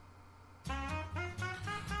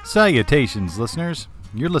Salutations, listeners.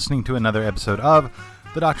 You're listening to another episode of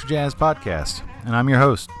the Dr. Jazz Podcast, and I'm your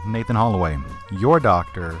host, Nathan Holloway, your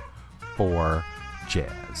doctor for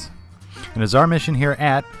jazz. And it's our mission here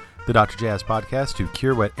at the Dr. Jazz Podcast to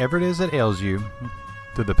cure whatever it is that ails you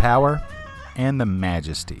through the power and the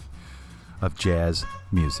majesty of jazz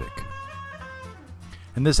music.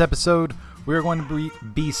 In this episode, we're going to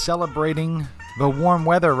be celebrating the warm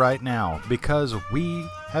weather right now because we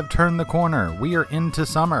have turned the corner. We are into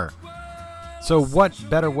summer. So what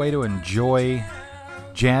better way to enjoy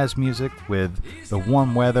jazz music with the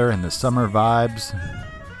warm weather and the summer vibes?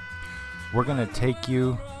 We're going to take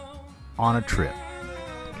you on a trip.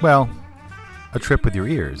 Well, a trip with your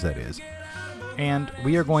ears, that is. And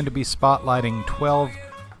we are going to be spotlighting 12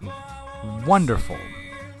 wonderful,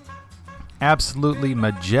 absolutely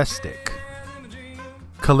majestic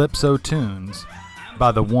Calypso tunes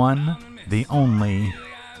by the one, the only,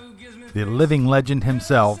 the living legend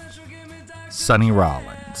himself, Sonny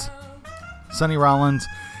Rollins. Sonny Rollins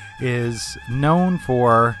is known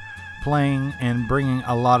for playing and bringing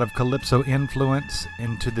a lot of Calypso influence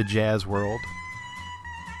into the jazz world.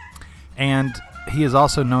 And he is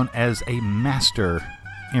also known as a master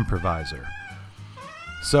improviser.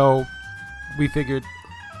 So we figured,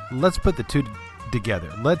 let's put the two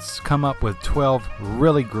together. Let's come up with 12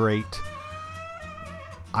 really great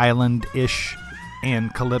island-ish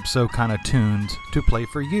and Calypso kind of tunes to play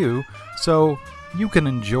for you so you can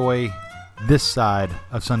enjoy this side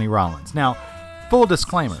of Sonny Rollins. Now, full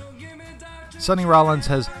disclaimer, Sonny Rollins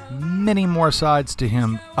has many more sides to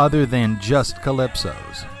him other than just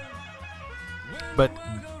Calypsos. But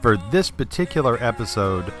for this particular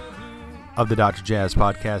episode of the Dr. Jazz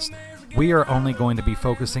Podcast, we are only going to be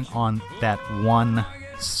focusing on that one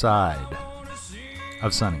side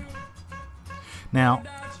of Sonny. Now,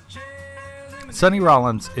 Sonny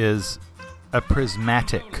Rollins is a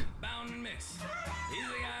prismatic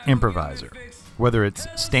improviser. Whether it's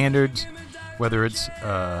standards, whether it's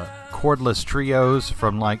chordless trios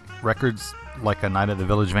from like records like A Night at the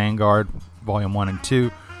Village Vanguard, Volume 1 and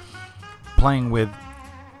 2,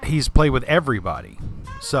 he's played with everybody.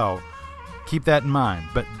 So, keep that in mind.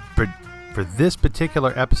 But for this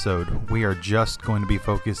particular episode, we are just going to be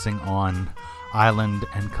focusing on Island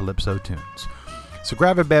and Calypso tunes. So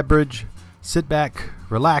grab a beverage, sit back,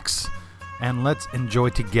 relax, and let's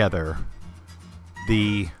enjoy together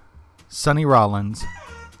the Sonny Rollins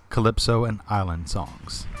Calypso and Island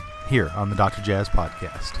songs here on the Dr. Jazz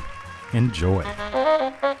Podcast. Enjoy.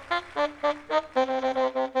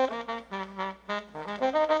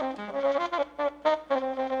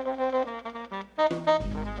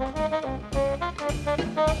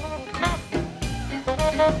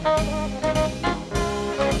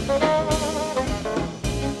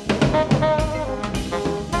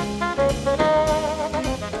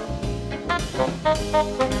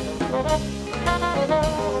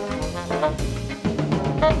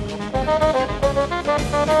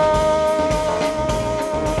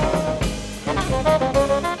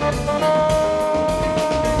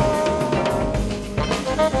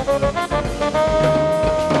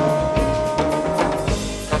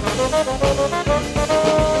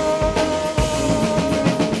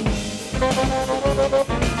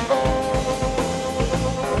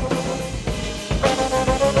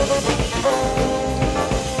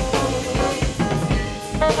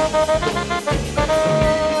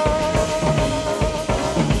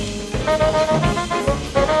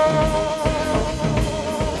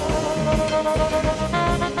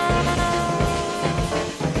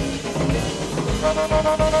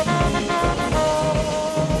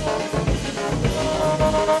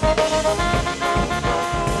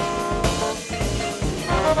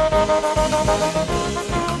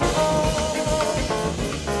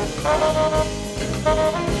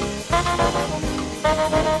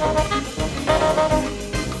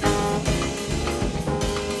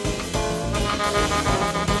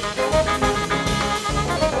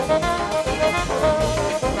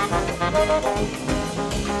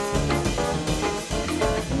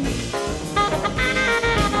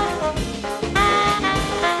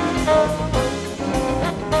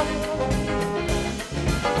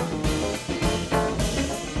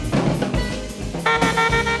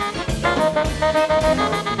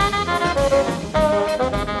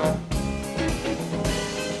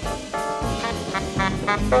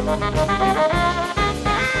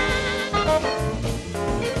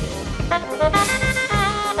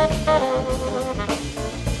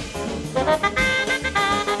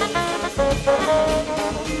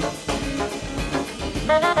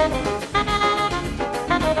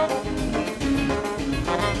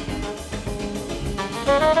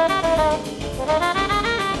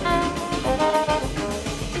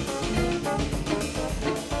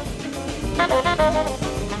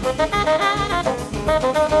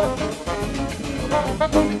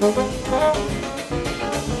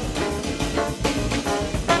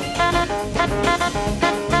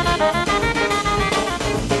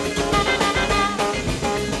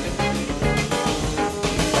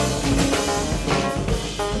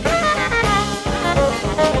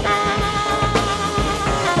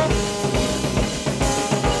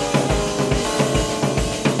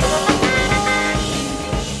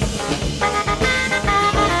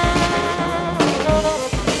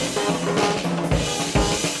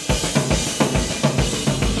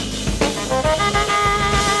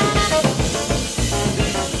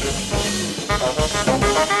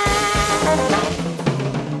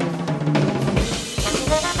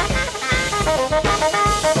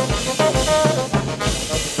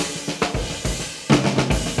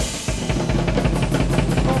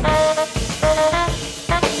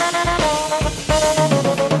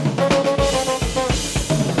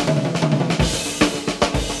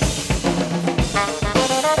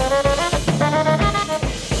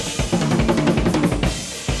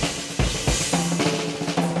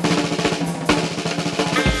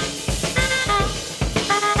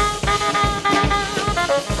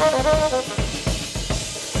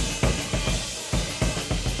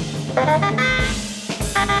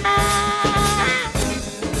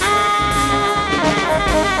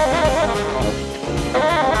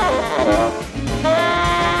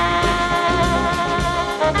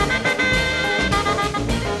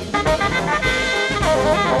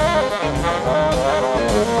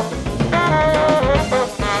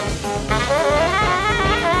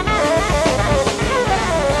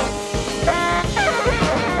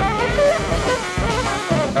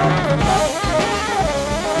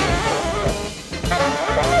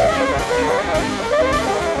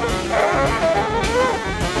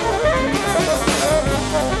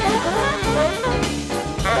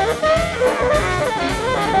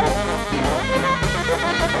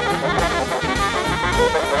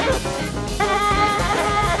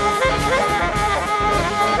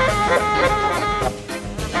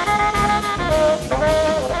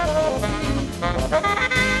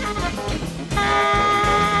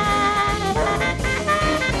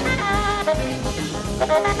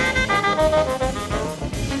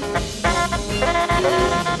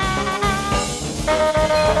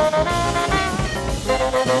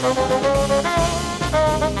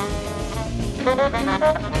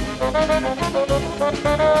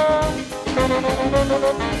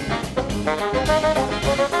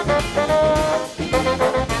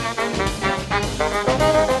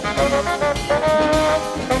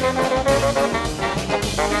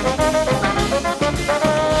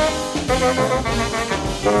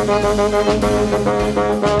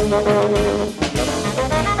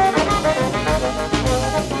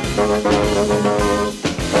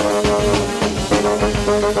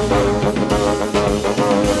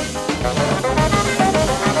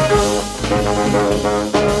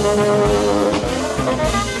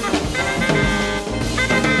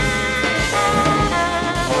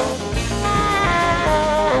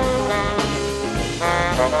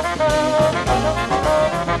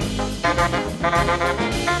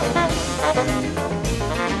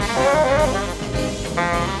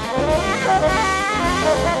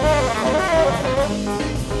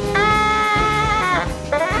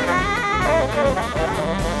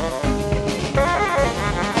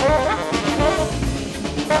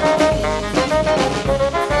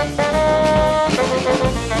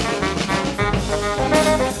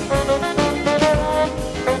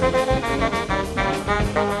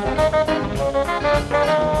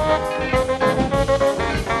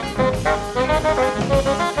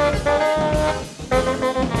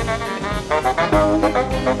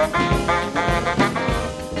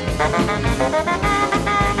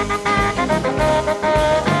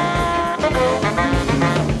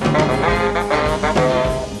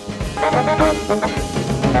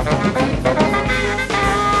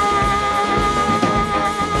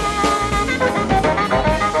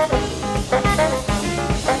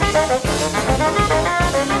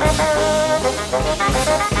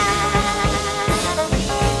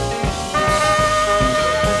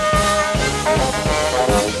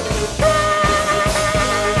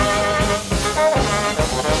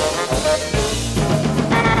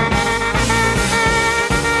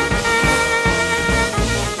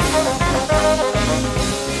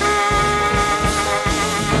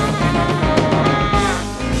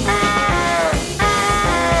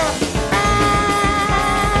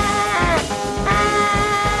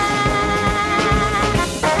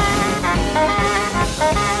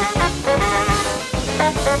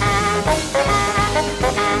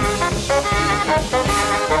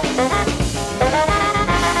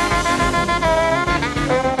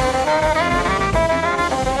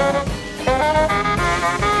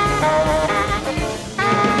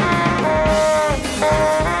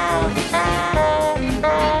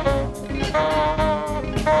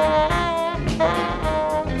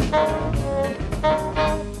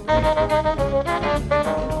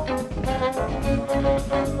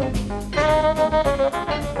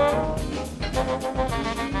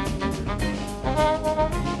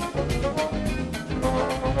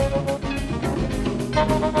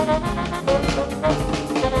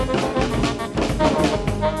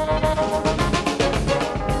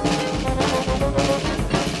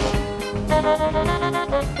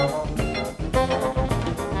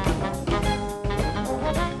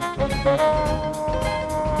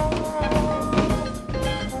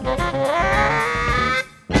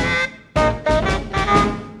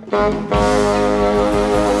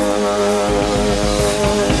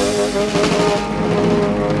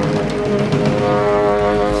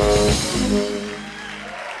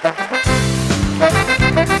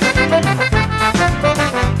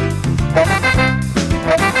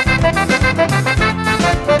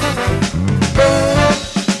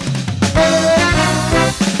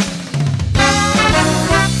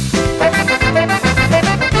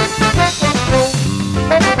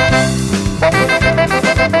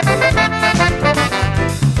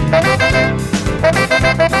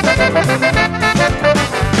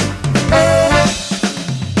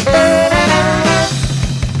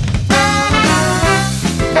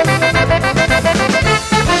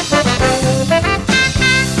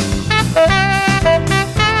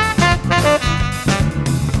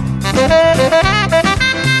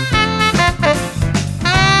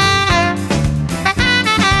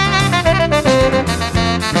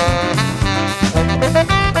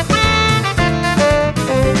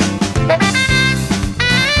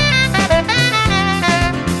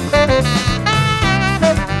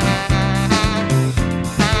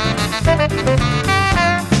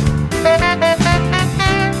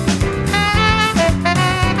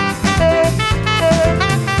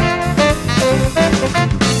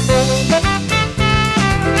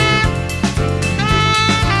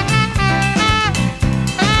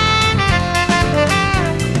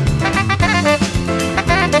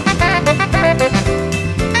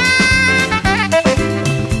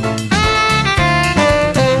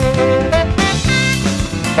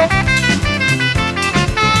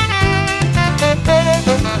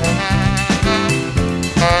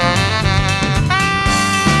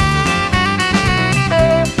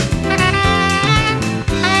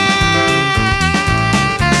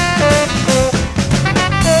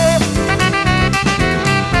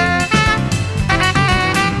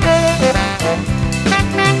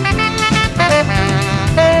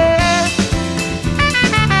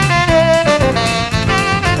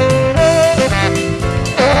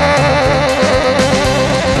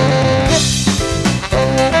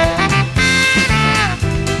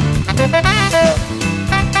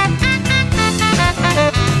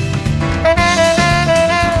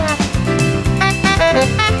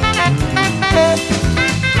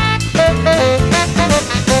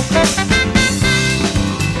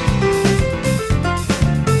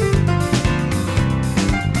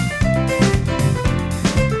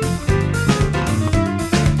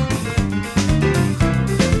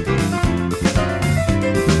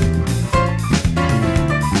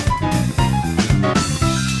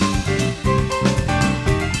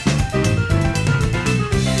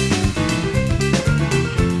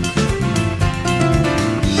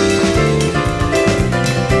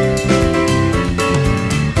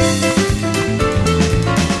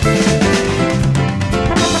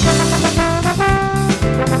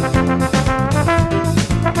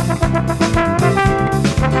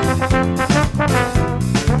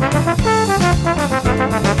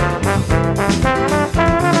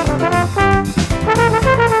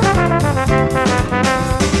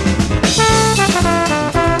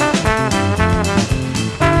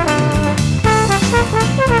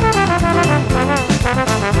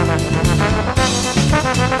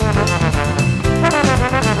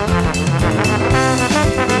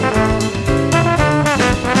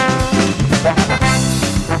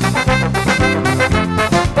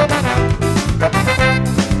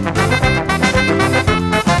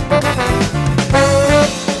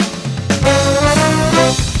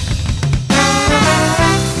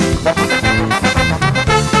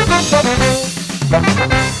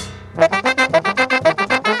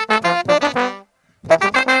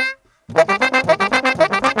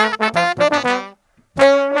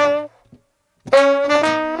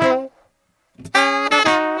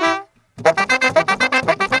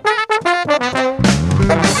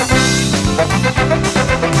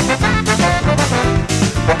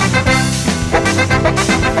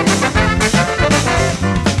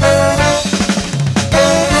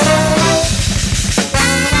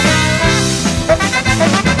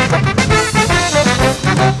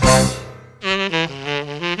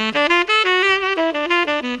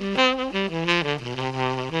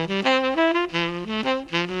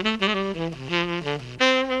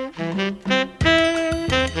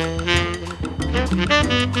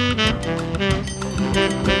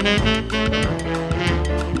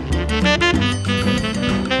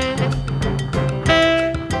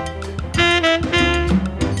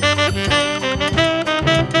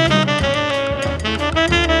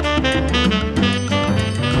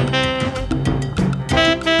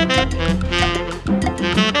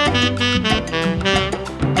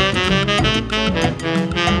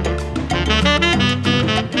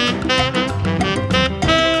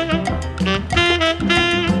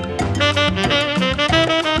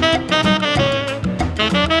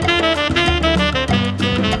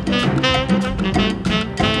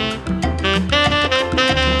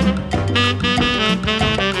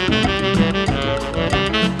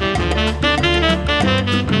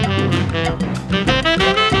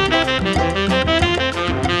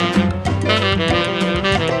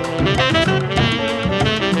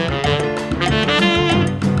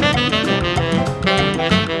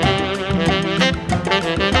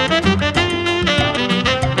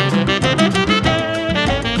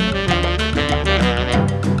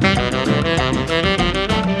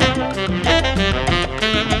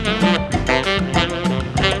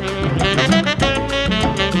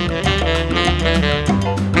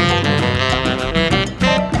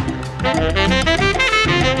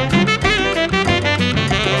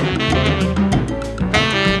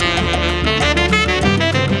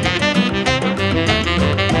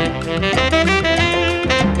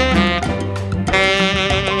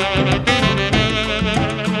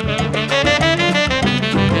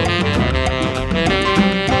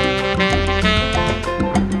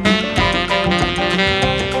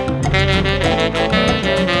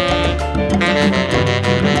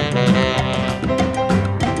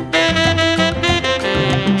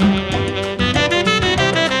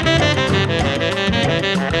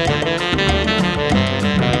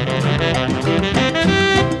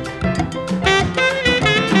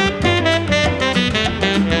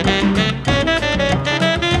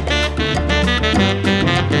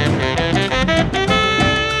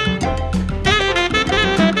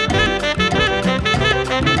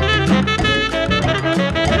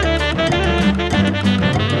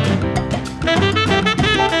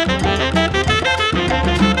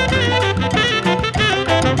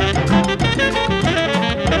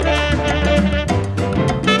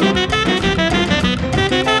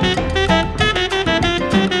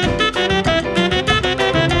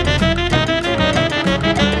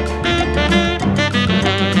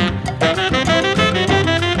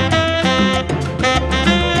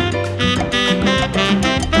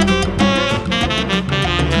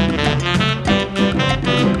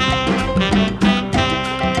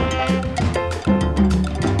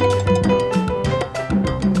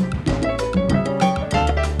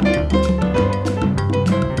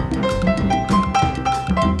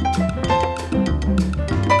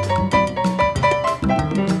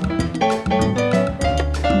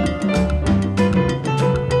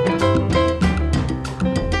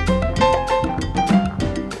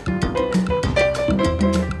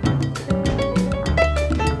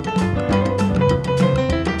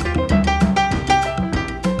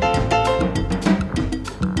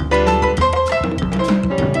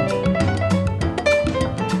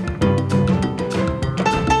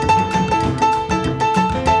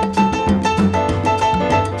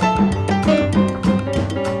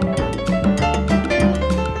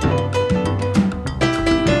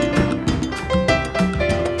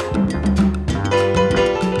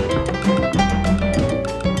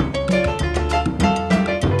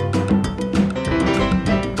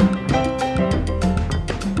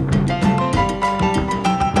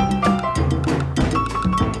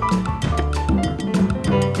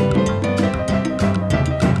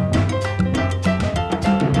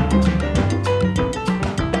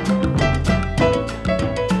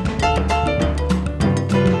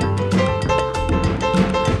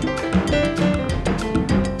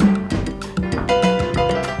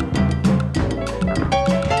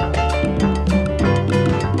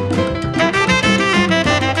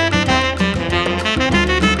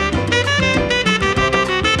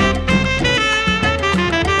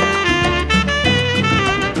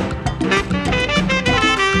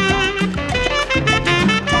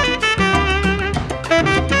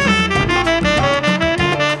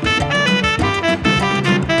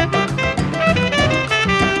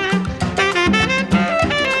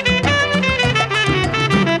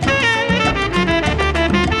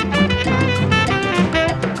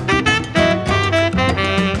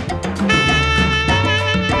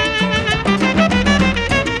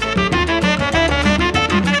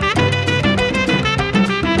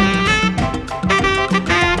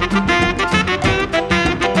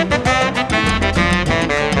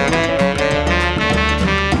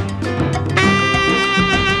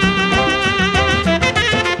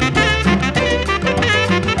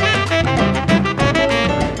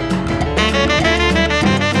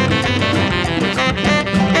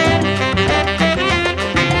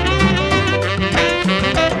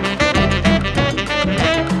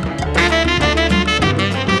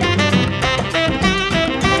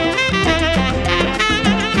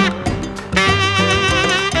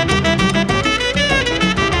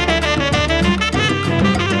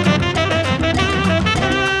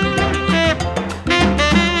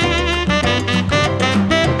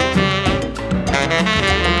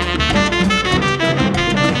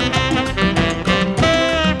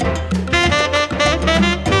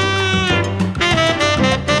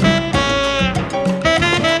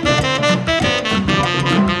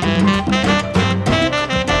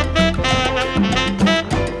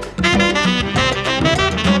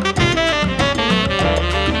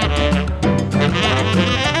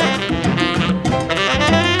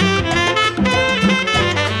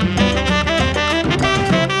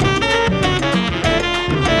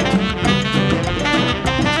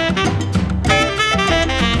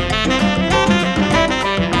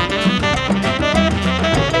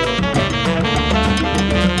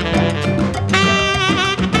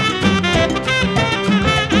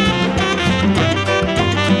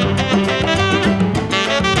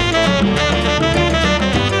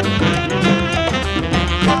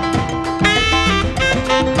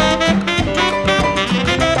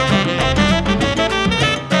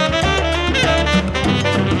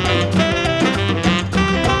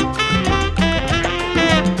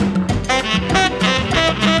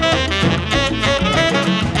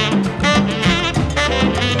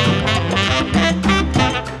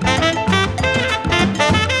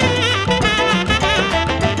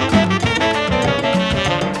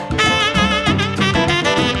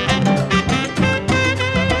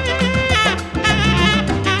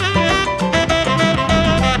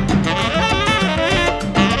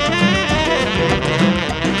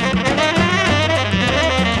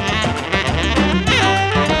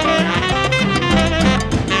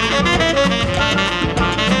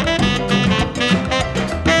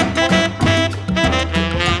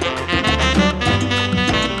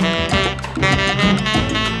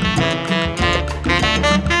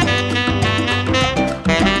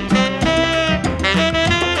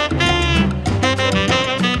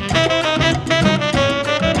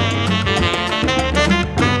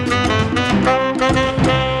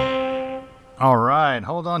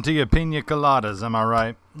 on to your pina coladas, am I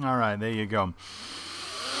right? All right, there you go.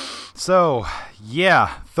 So,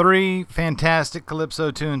 yeah, 3 fantastic Calypso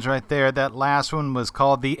tunes right there. That last one was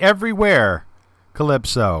called the Everywhere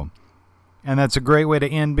Calypso. And that's a great way to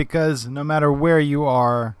end because no matter where you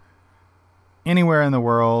are, anywhere in the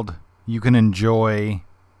world, you can enjoy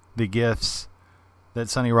the gifts that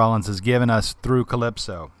Sonny Rollins has given us through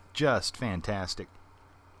Calypso. Just fantastic.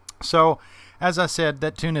 So, as I said,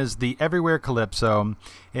 that tune is the Everywhere Calypso.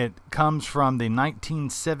 It comes from the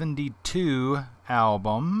 1972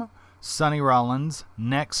 album, Sonny Rollins'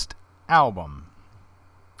 Next Album.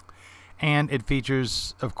 And it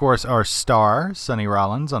features, of course, our star, Sonny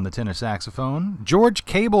Rollins, on the tenor saxophone, George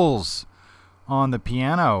Cables on the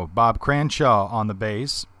piano, Bob Cranshaw on the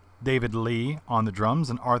bass, David Lee on the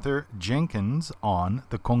drums, and Arthur Jenkins on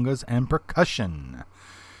the congas and percussion.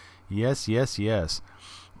 Yes, yes, yes.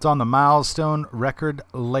 It's on the Milestone record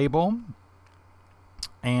label.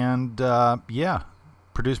 And,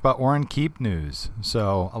 produced by Orrin Keepnews.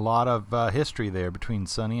 So a lot of history there between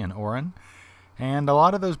Sonny and Orrin. And a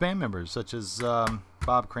lot of those band members, such as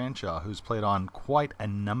Bob Cranshaw, who's played on quite a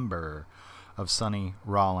number of Sonny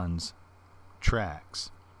Rollins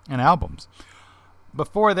tracks and albums.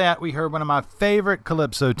 Before that, we heard one of my favorite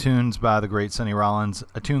Calypso tunes by the great Sonny Rollins,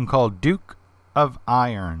 a tune called Duke of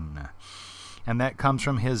Iron. And that comes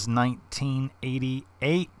from his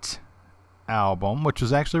 1988 album, which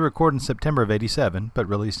was actually recorded in September of 87, but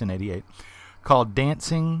released in 88, called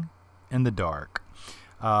Dancing in the Dark.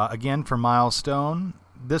 Again, for Milestone,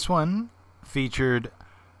 this one featured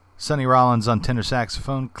Sonny Rollins on tenor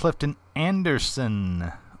saxophone, Clifton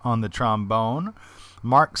Anderson on the trombone,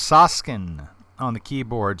 Mark Soskin on the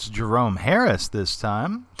keyboards, Jerome Harris this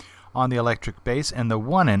time on the electric bass, and the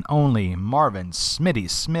one and only Marvin Smitty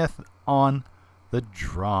Smith on the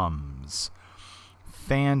drums.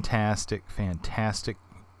 Fantastic, fantastic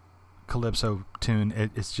Calypso tune.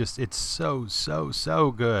 It's so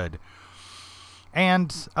good.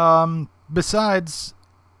 And besides,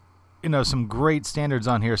 some great standards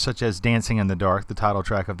on here, such as Dancing in the Dark, the title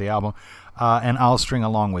track of the album, and I'll String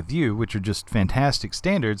Along With You, which are just fantastic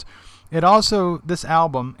standards, this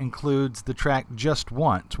album includes the track Just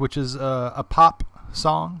Once, which is a pop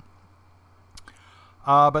song,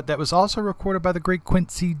 but that was also recorded by the great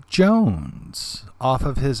Quincy Jones off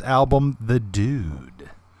of his album The Dude.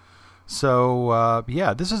 So,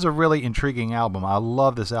 this is a really intriguing album. I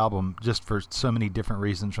love this album just for so many different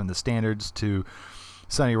reasons, from the standards to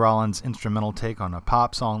Sonny Rollins' instrumental take on a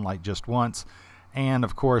pop song like Just Once, and,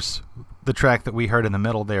 of course, the track that we heard in the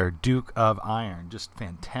middle there, Duke of Iron. Just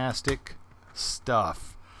fantastic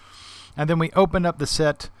stuff. And then we opened up the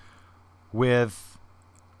set with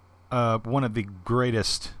one of the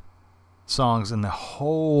greatest songs in the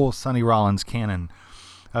whole Sonny Rollins canon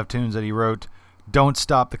of tunes that he wrote, Don't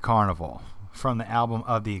Stop the Carnival, from the album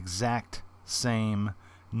of the exact same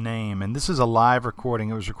name. And this is a live recording.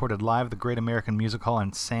 It was recorded live at the Great American Music Hall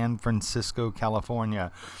in San Francisco,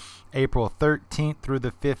 California, April 13th through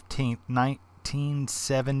the 15th,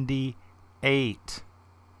 1978.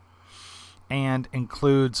 And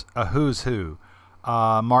includes a who's who.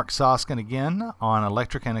 Mark Soskin again on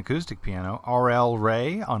electric and acoustic piano, R.L.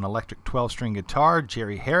 Ray on electric 12-string guitar,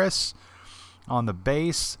 Jerry Harris on the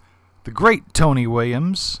bass, the great Tony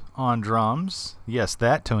Williams on drums, yes,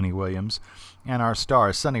 that Tony Williams, and our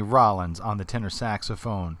star Sonny Rollins on the tenor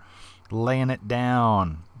saxophone, laying it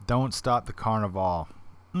down. Don't Stop the Carnival.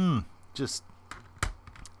 Just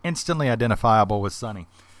instantly identifiable with Sonny.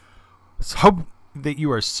 So hope that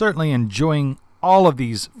you are certainly enjoying all of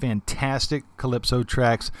these fantastic Calypso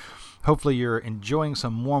tracks. Hopefully you're enjoying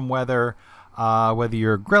some warm weather, whether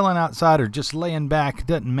you're grilling outside or just laying back,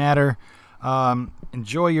 doesn't matter.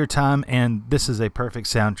 Enjoy your time, and this is a perfect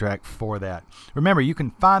soundtrack for that. Remember, you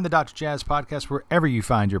can find the Dr. Jazz Podcast wherever you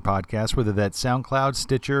find your podcasts, whether that's SoundCloud,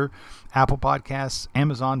 Stitcher, Apple Podcasts,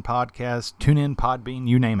 Amazon Podcasts, TuneIn, Podbean,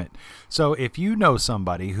 you name it. So if you know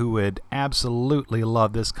somebody who would absolutely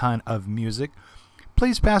love this kind of music,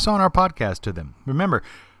 please pass on our podcast to them. Remember,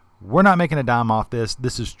 we're not making a dime off this.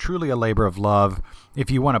 This is truly a labor of love.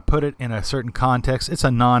 If you want to put it in a certain context, it's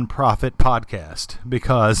a non-profit podcast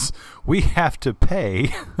because we have to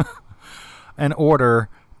pay in order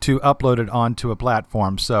to upload it onto a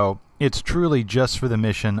platform. So it's truly just for the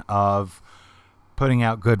mission of putting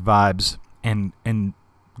out good vibes and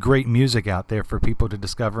great music out there for people to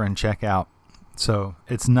discover and check out. So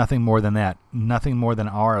it's nothing more than that. Nothing more than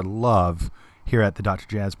our love here at the Dr.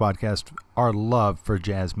 Jazz Podcast, our love for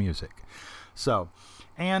jazz music. So,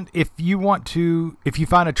 and if you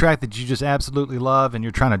find a track that you just absolutely love and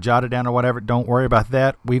you're trying to jot it down or whatever, don't worry about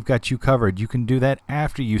that. We've got you covered. You can do that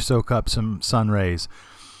after you soak up some sun rays.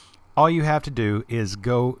 all you have to do is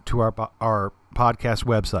go to our podcast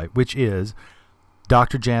website, which is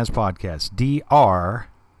Dr. Jazz Podcast, DRJAZZ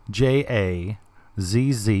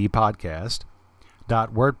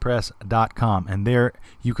podcast.wordpress.com. And there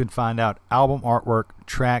you can find out album artwork,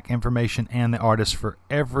 track information, and the artist for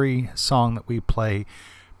every song that we play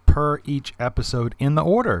per each episode in the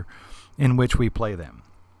order in which we play them.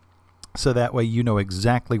 So that way you know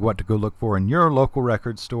exactly what to go look for in your local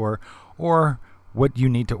record store, or what you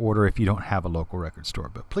need to order if you don't have a local record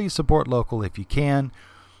store. But please support local if you can.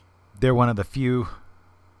 They're one of the few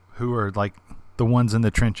who are like the ones in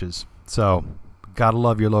the trenches. So gotta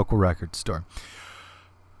love your local record store.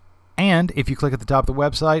 And if you click at the top of the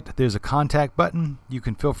website, there's a contact button. You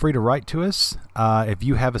can feel free to write to us if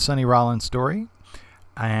you have a Sonny Rollins story,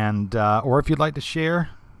 and or if you'd like to share,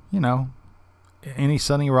 any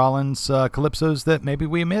Sonny Rollins Calypsos that maybe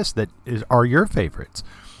we missed that are your favorites.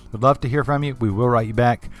 We'd love to hear from you. We will write you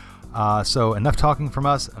back. So enough talking from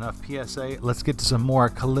us, enough PSA. Let's get to some more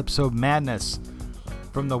Calypso madness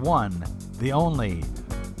from the one, the only,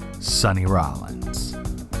 Sonny Rollins.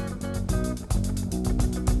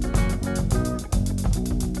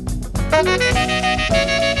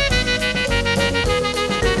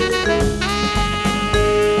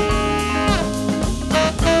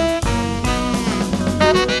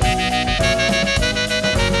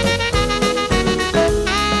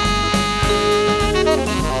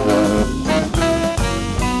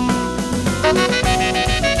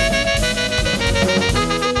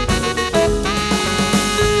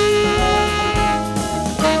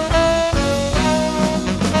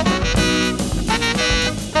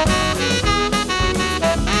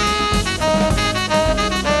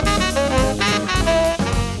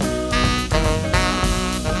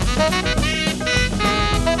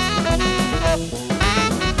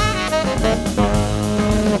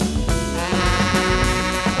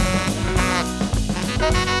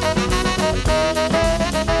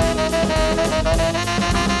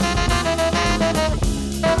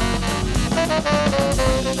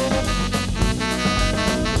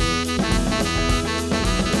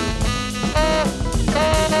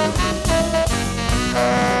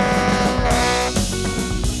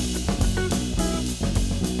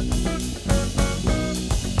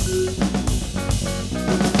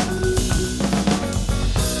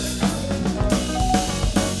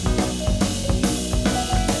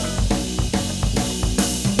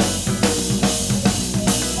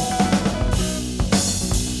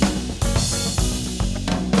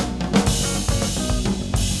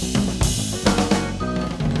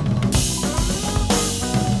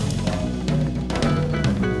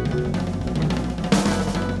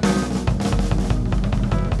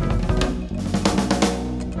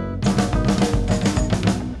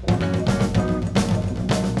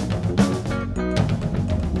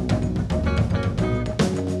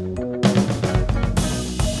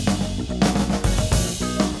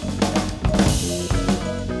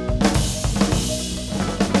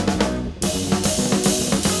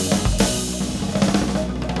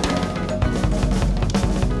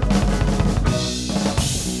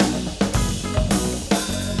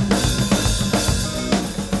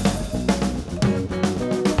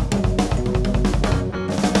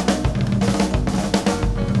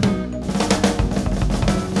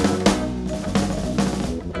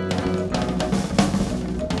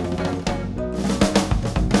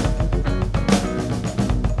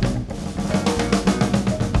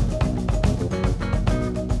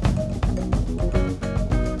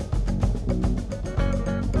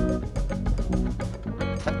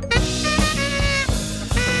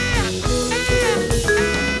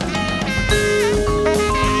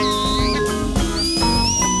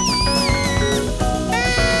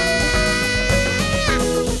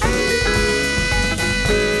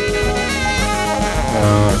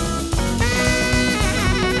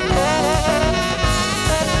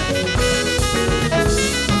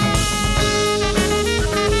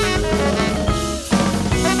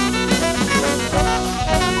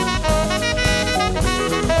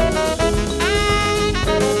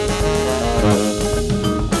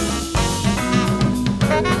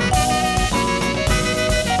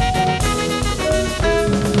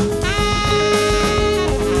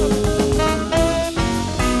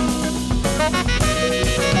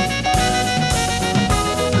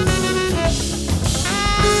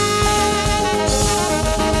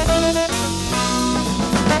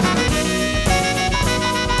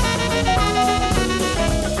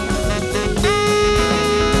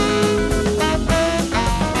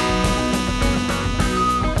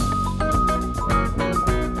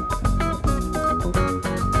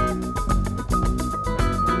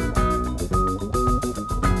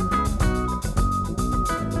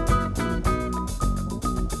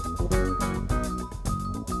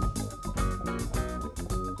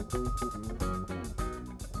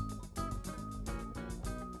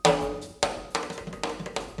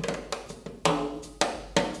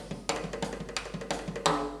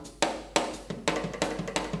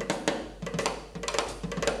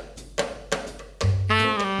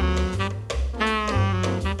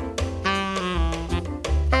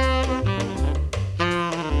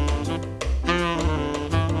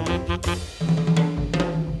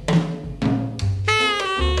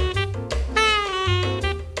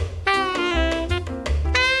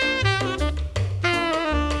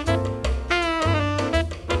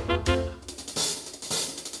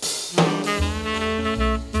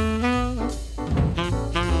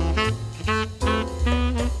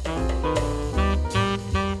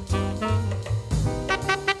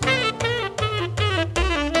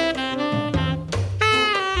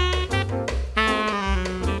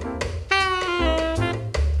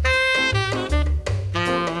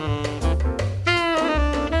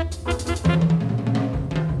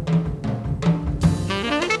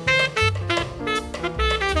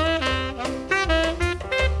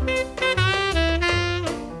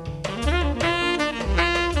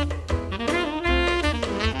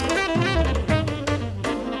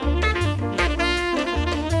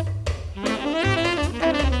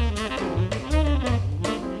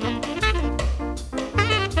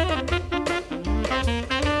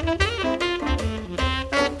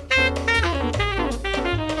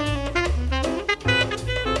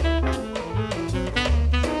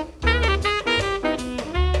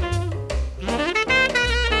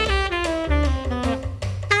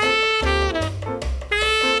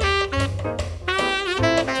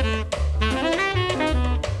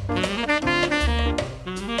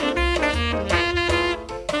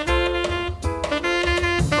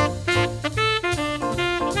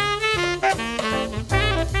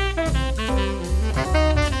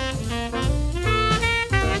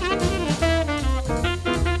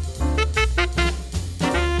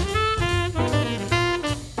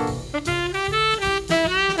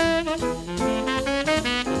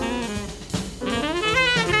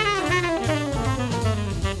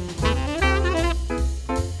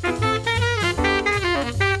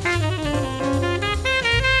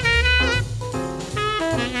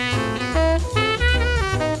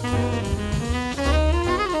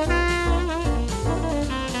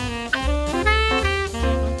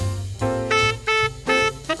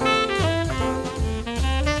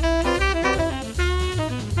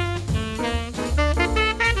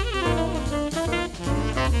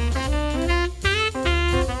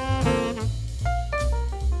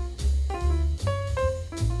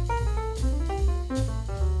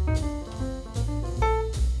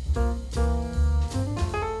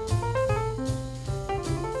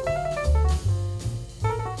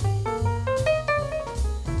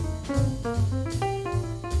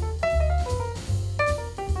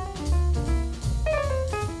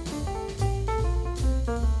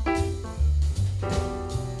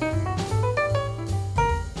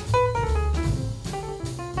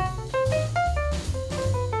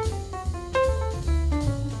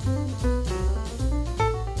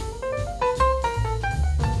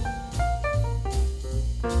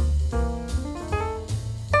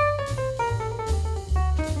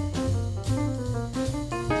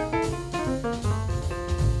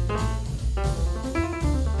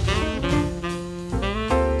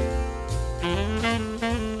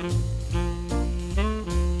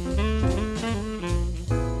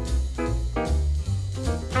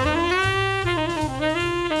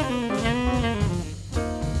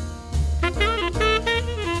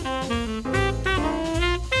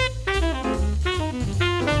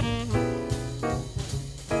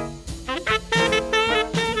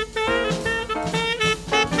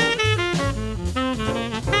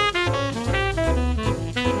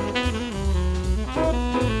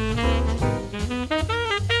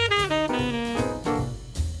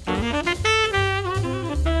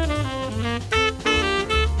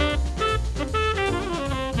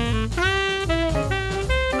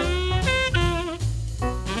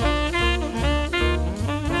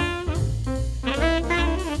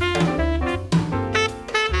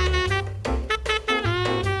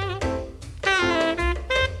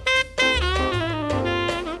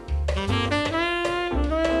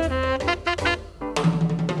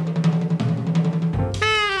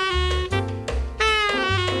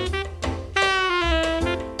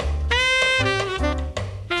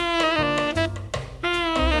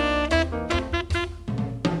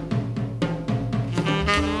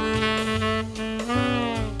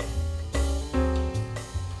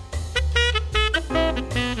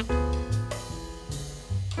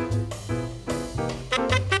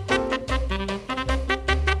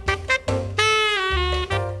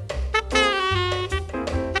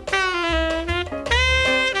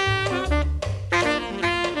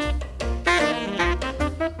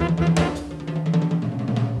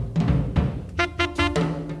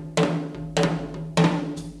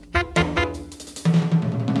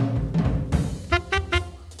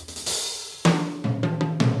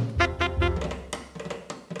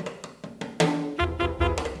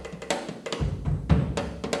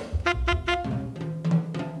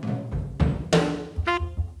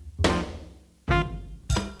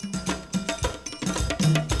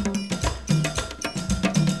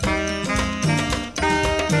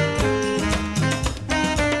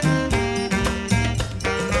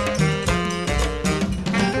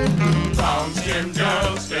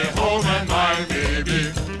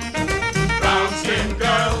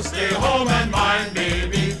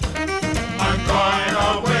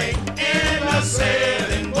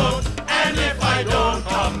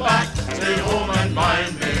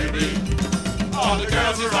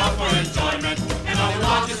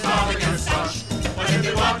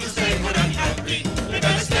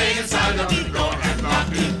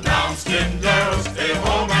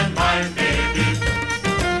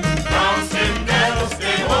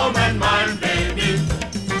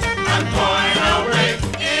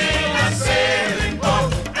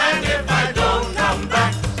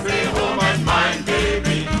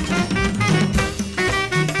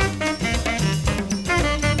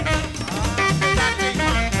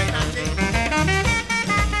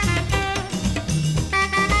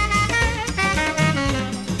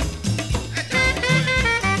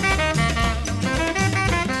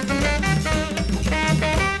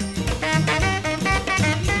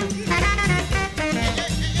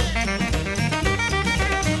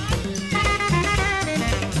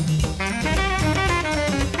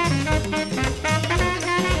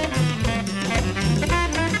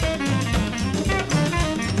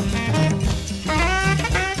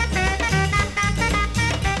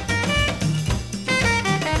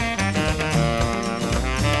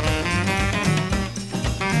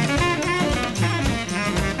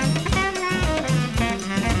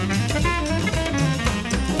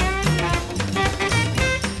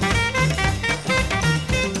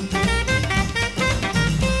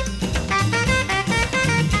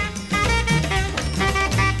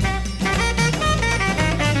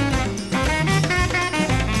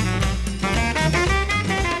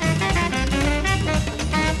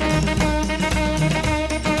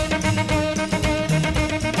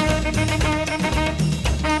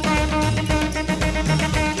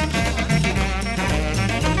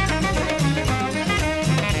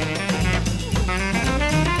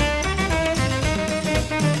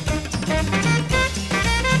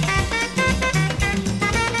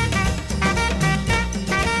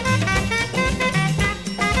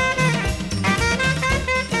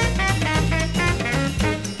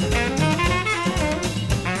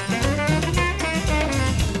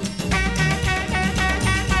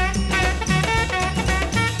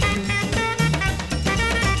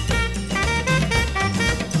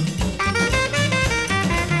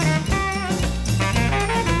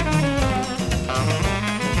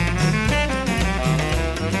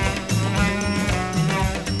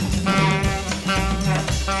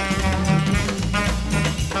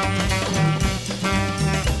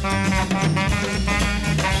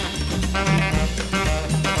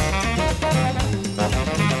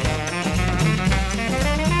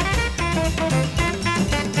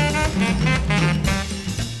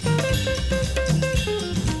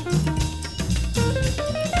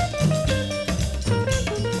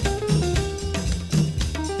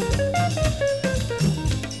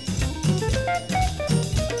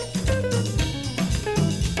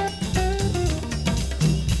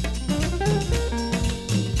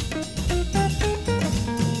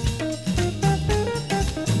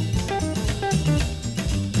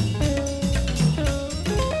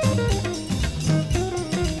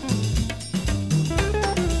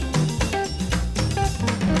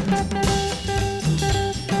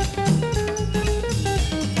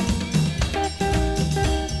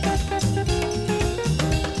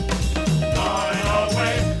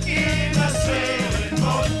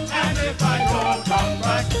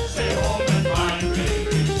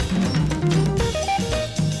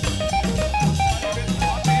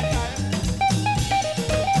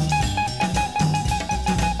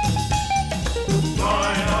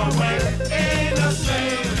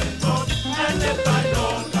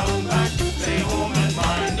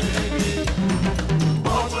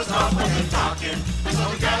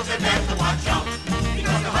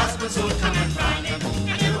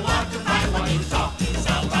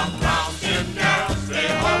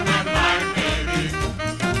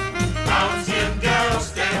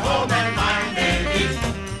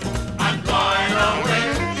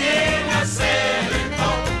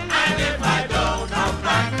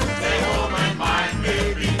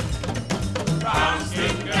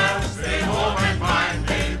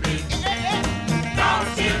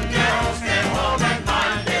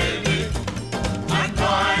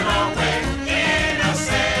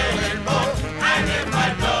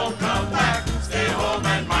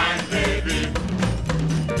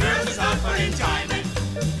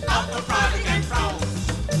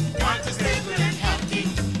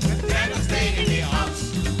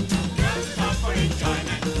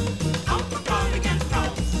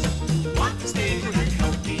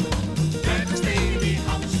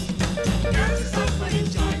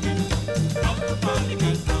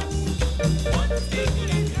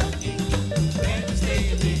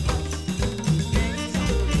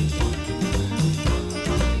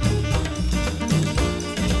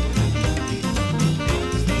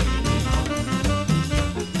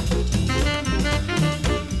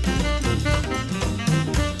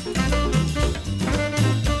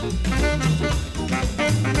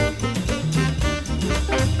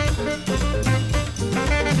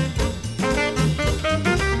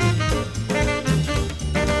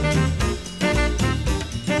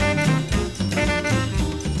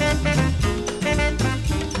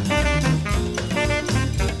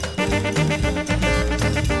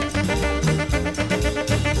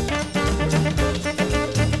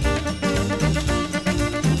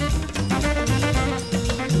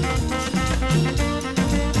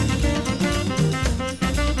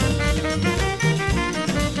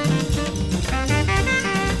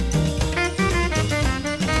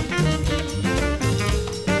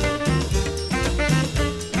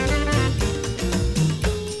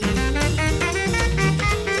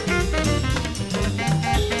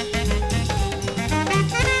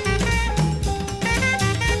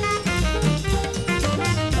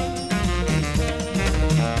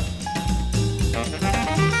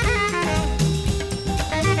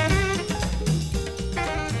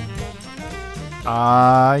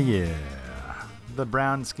 Ah, yeah. The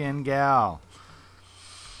Brown Skin Gal.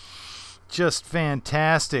 Just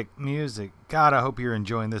fantastic music. God, I hope you're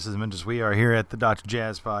enjoying this as much as we are here at the Dr.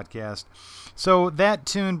 Jazz Podcast. So that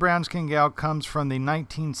tune, Brown Skin Gal, comes from the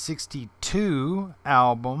 1962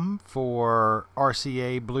 album for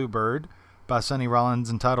RCA Bluebird by Sonny Rollins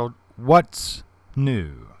entitled What's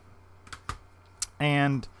New?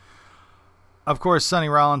 And, of course, Sonny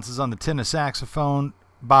Rollins is on the tenor saxophone.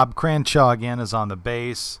 Bob Crenshaw again is on the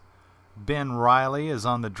bass. Ben Riley is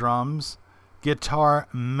on the drums. Guitar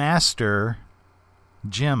master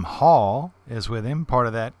Jim Hall is with him. Part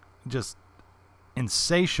of that just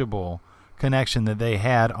insatiable connection that they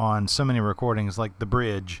had on so many recordings like The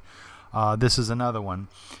Bridge. This is another one.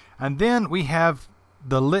 And then we have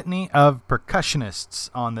the litany of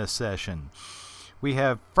percussionists on this session. We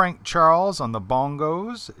have Frank Charles on the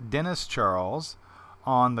bongos, Dennis Charles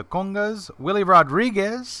on the congas, Willie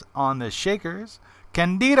Rodriguez on the shakers,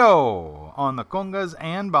 Candido on the congas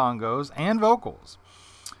and bongos and vocals.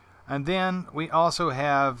 And then we also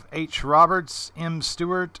have H. Roberts, M.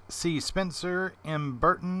 Stewart, C. Spencer, M.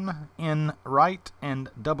 Burton, N. Wright, and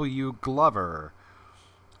W. Glover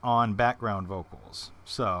on background vocals.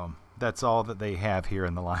 So that's all that they have here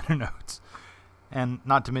in the liner notes. And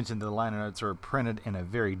not to mention the liner notes are printed in a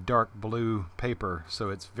very dark blue paper, so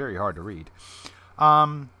it's very hard to read.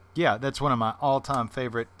 Yeah, that's one of my all-time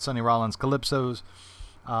favorite Sonny Rollins Calypsos,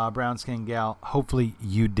 Brown Skin Gal. Hopefully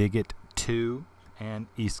you dig it too. And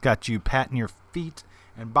he's got you patting your feet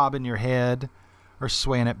and bobbing your head or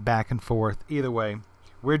swaying it back and forth. Either way,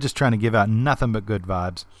 we're just trying to give out nothing but good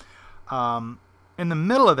vibes. In the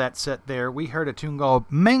middle of that set there, we heard a tune called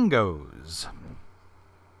Mangoes.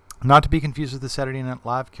 Not to be confused with the Saturday Night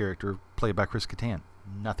Live character played by Chris Kattan.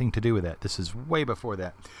 Nothing to do with that. This is way before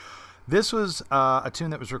that. This was a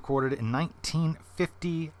tune that was recorded in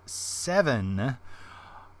 1957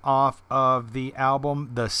 off of the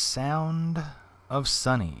album The Sound of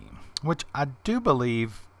Sonny, which I do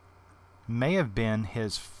believe may have been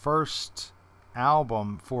his first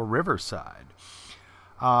album for Riverside.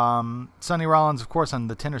 Sonny Rollins, of course, on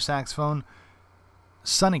the tenor saxophone.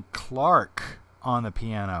 Sonny Clark on the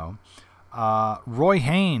piano. Roy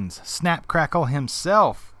Haynes, Snap Crackle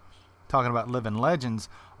himself, talking about living legends,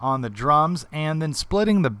 on the drums, and then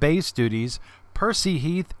splitting the bass duties, Percy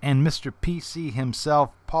Heath and Mr. PC himself,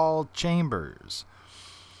 Paul Chambers.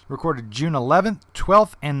 Recorded June 11th,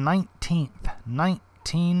 12th, and 19th,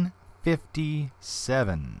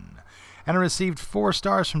 1957. And it received 4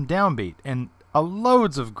 stars from Downbeat, and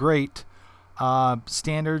loads of great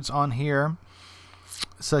standards on here,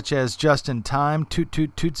 such as Just in Time, Toot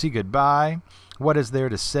Toot Tootsie Goodbye, What Is There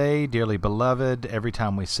to Say, Dearly Beloved, Every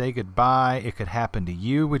Time We Say Goodbye, It Could Happen to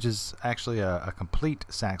You, which is actually a complete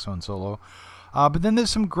saxophone solo. But then there's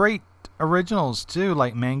some great originals too,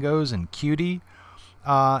 like Mangoes and Cutie.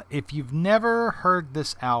 If you've never heard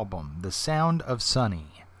this album, The Sound of Sonny,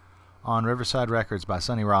 on Riverside Records by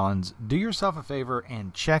Sonny Rollins, do yourself a favor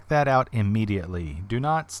and check that out immediately. Do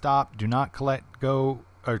not stop. Do not go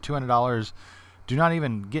or $200. Do not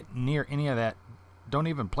even get near any of that. Don't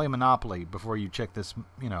even play Monopoly before you check this,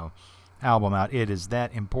 album out. It is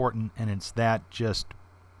that important, and it's that just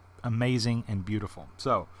amazing and beautiful.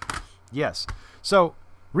 So, yes. So,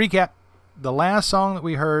 recap. The last song that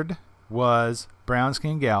we heard was Brown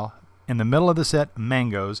Skin Gal. In the middle of the set,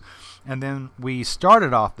 Mangoes. And then we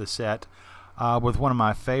started off the set with one of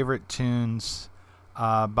my favorite tunes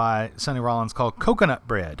by Sonny Rollins called Coconut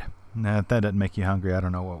Bread. Now, if that doesn't make you hungry, I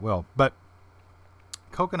don't know what will. But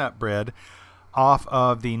Coconut Bread off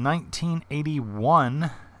of the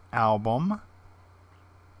 1981 album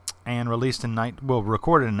and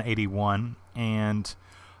recorded in 81 and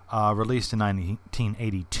released in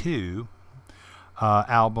 1982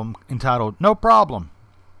 album entitled No Problem.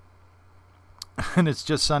 And it's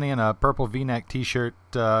just Sonny in a purple V-neck t-shirt,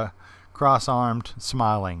 cross-armed,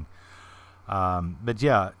 smiling. But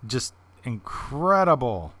yeah, just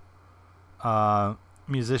incredible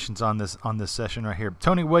musicians on this session right here.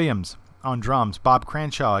 Tony Williams on drums, Bob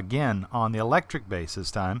Crenshaw again on the electric bass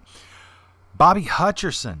this time. Bobby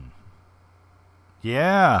Hutcherson.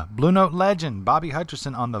 Yeah, Blue Note legend Bobby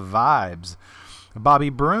Hutcherson on the vibes. Bobby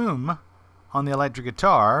Broom on the electric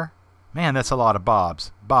guitar. Man, that's a lot of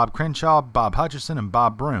Bobs. Bob Crenshaw, Bob Hutcherson, and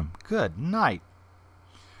Bob Broom. Good night.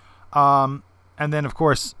 And then, of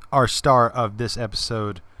course, our star of this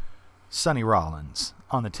episode, Sonny Rollins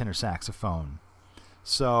on the tenor saxophone.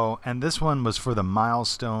 So, and this one was for the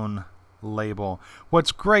Milestone label.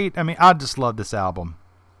 What's great, I just love this album.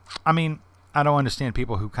 I don't understand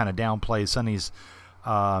people who kind of downplay Sonny's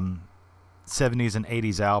 70s and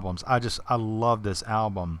 80s albums. I love this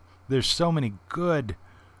album. there's so many good,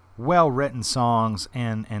 well-written songs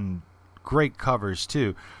and great covers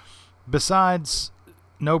too. Besides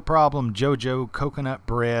No Problem, JoJo, Coconut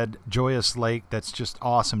Bread, Joyous Lake, that's just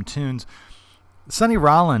awesome tunes. Sonny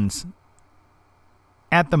Rollins,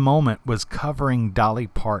 at the moment, was covering Dolly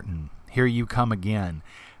Parton, Here You Come Again,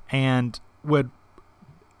 and would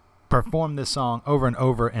perform this song over and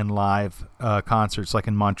over in live concerts, like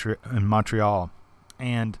in Montreal.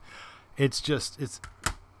 And it's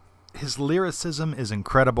his lyricism is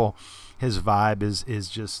incredible. His vibe is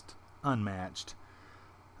just unmatched,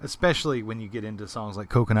 especially when you get into songs like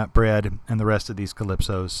Coconut Bread and the rest of these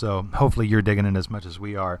Calypsos. So hopefully you're digging it as much as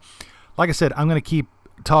we are. Like I said, I'm going to keep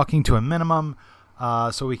talking to a minimum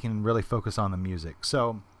so we can really focus on the music.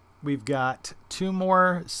 So we've got 2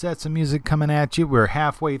 more sets of music coming at you. We're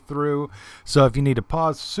halfway through. So if you need to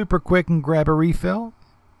pause super quick and grab a refill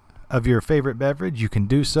of your favorite beverage, you can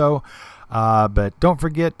do so. But don't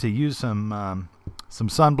forget to use some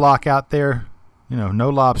sunblock out there. No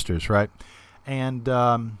lobsters, right? And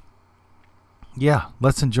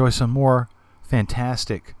let's enjoy some more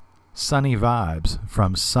fantastic sunny vibes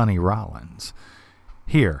from Sonny Rollins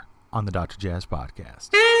here on the Dr. Jazz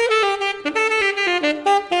Podcast.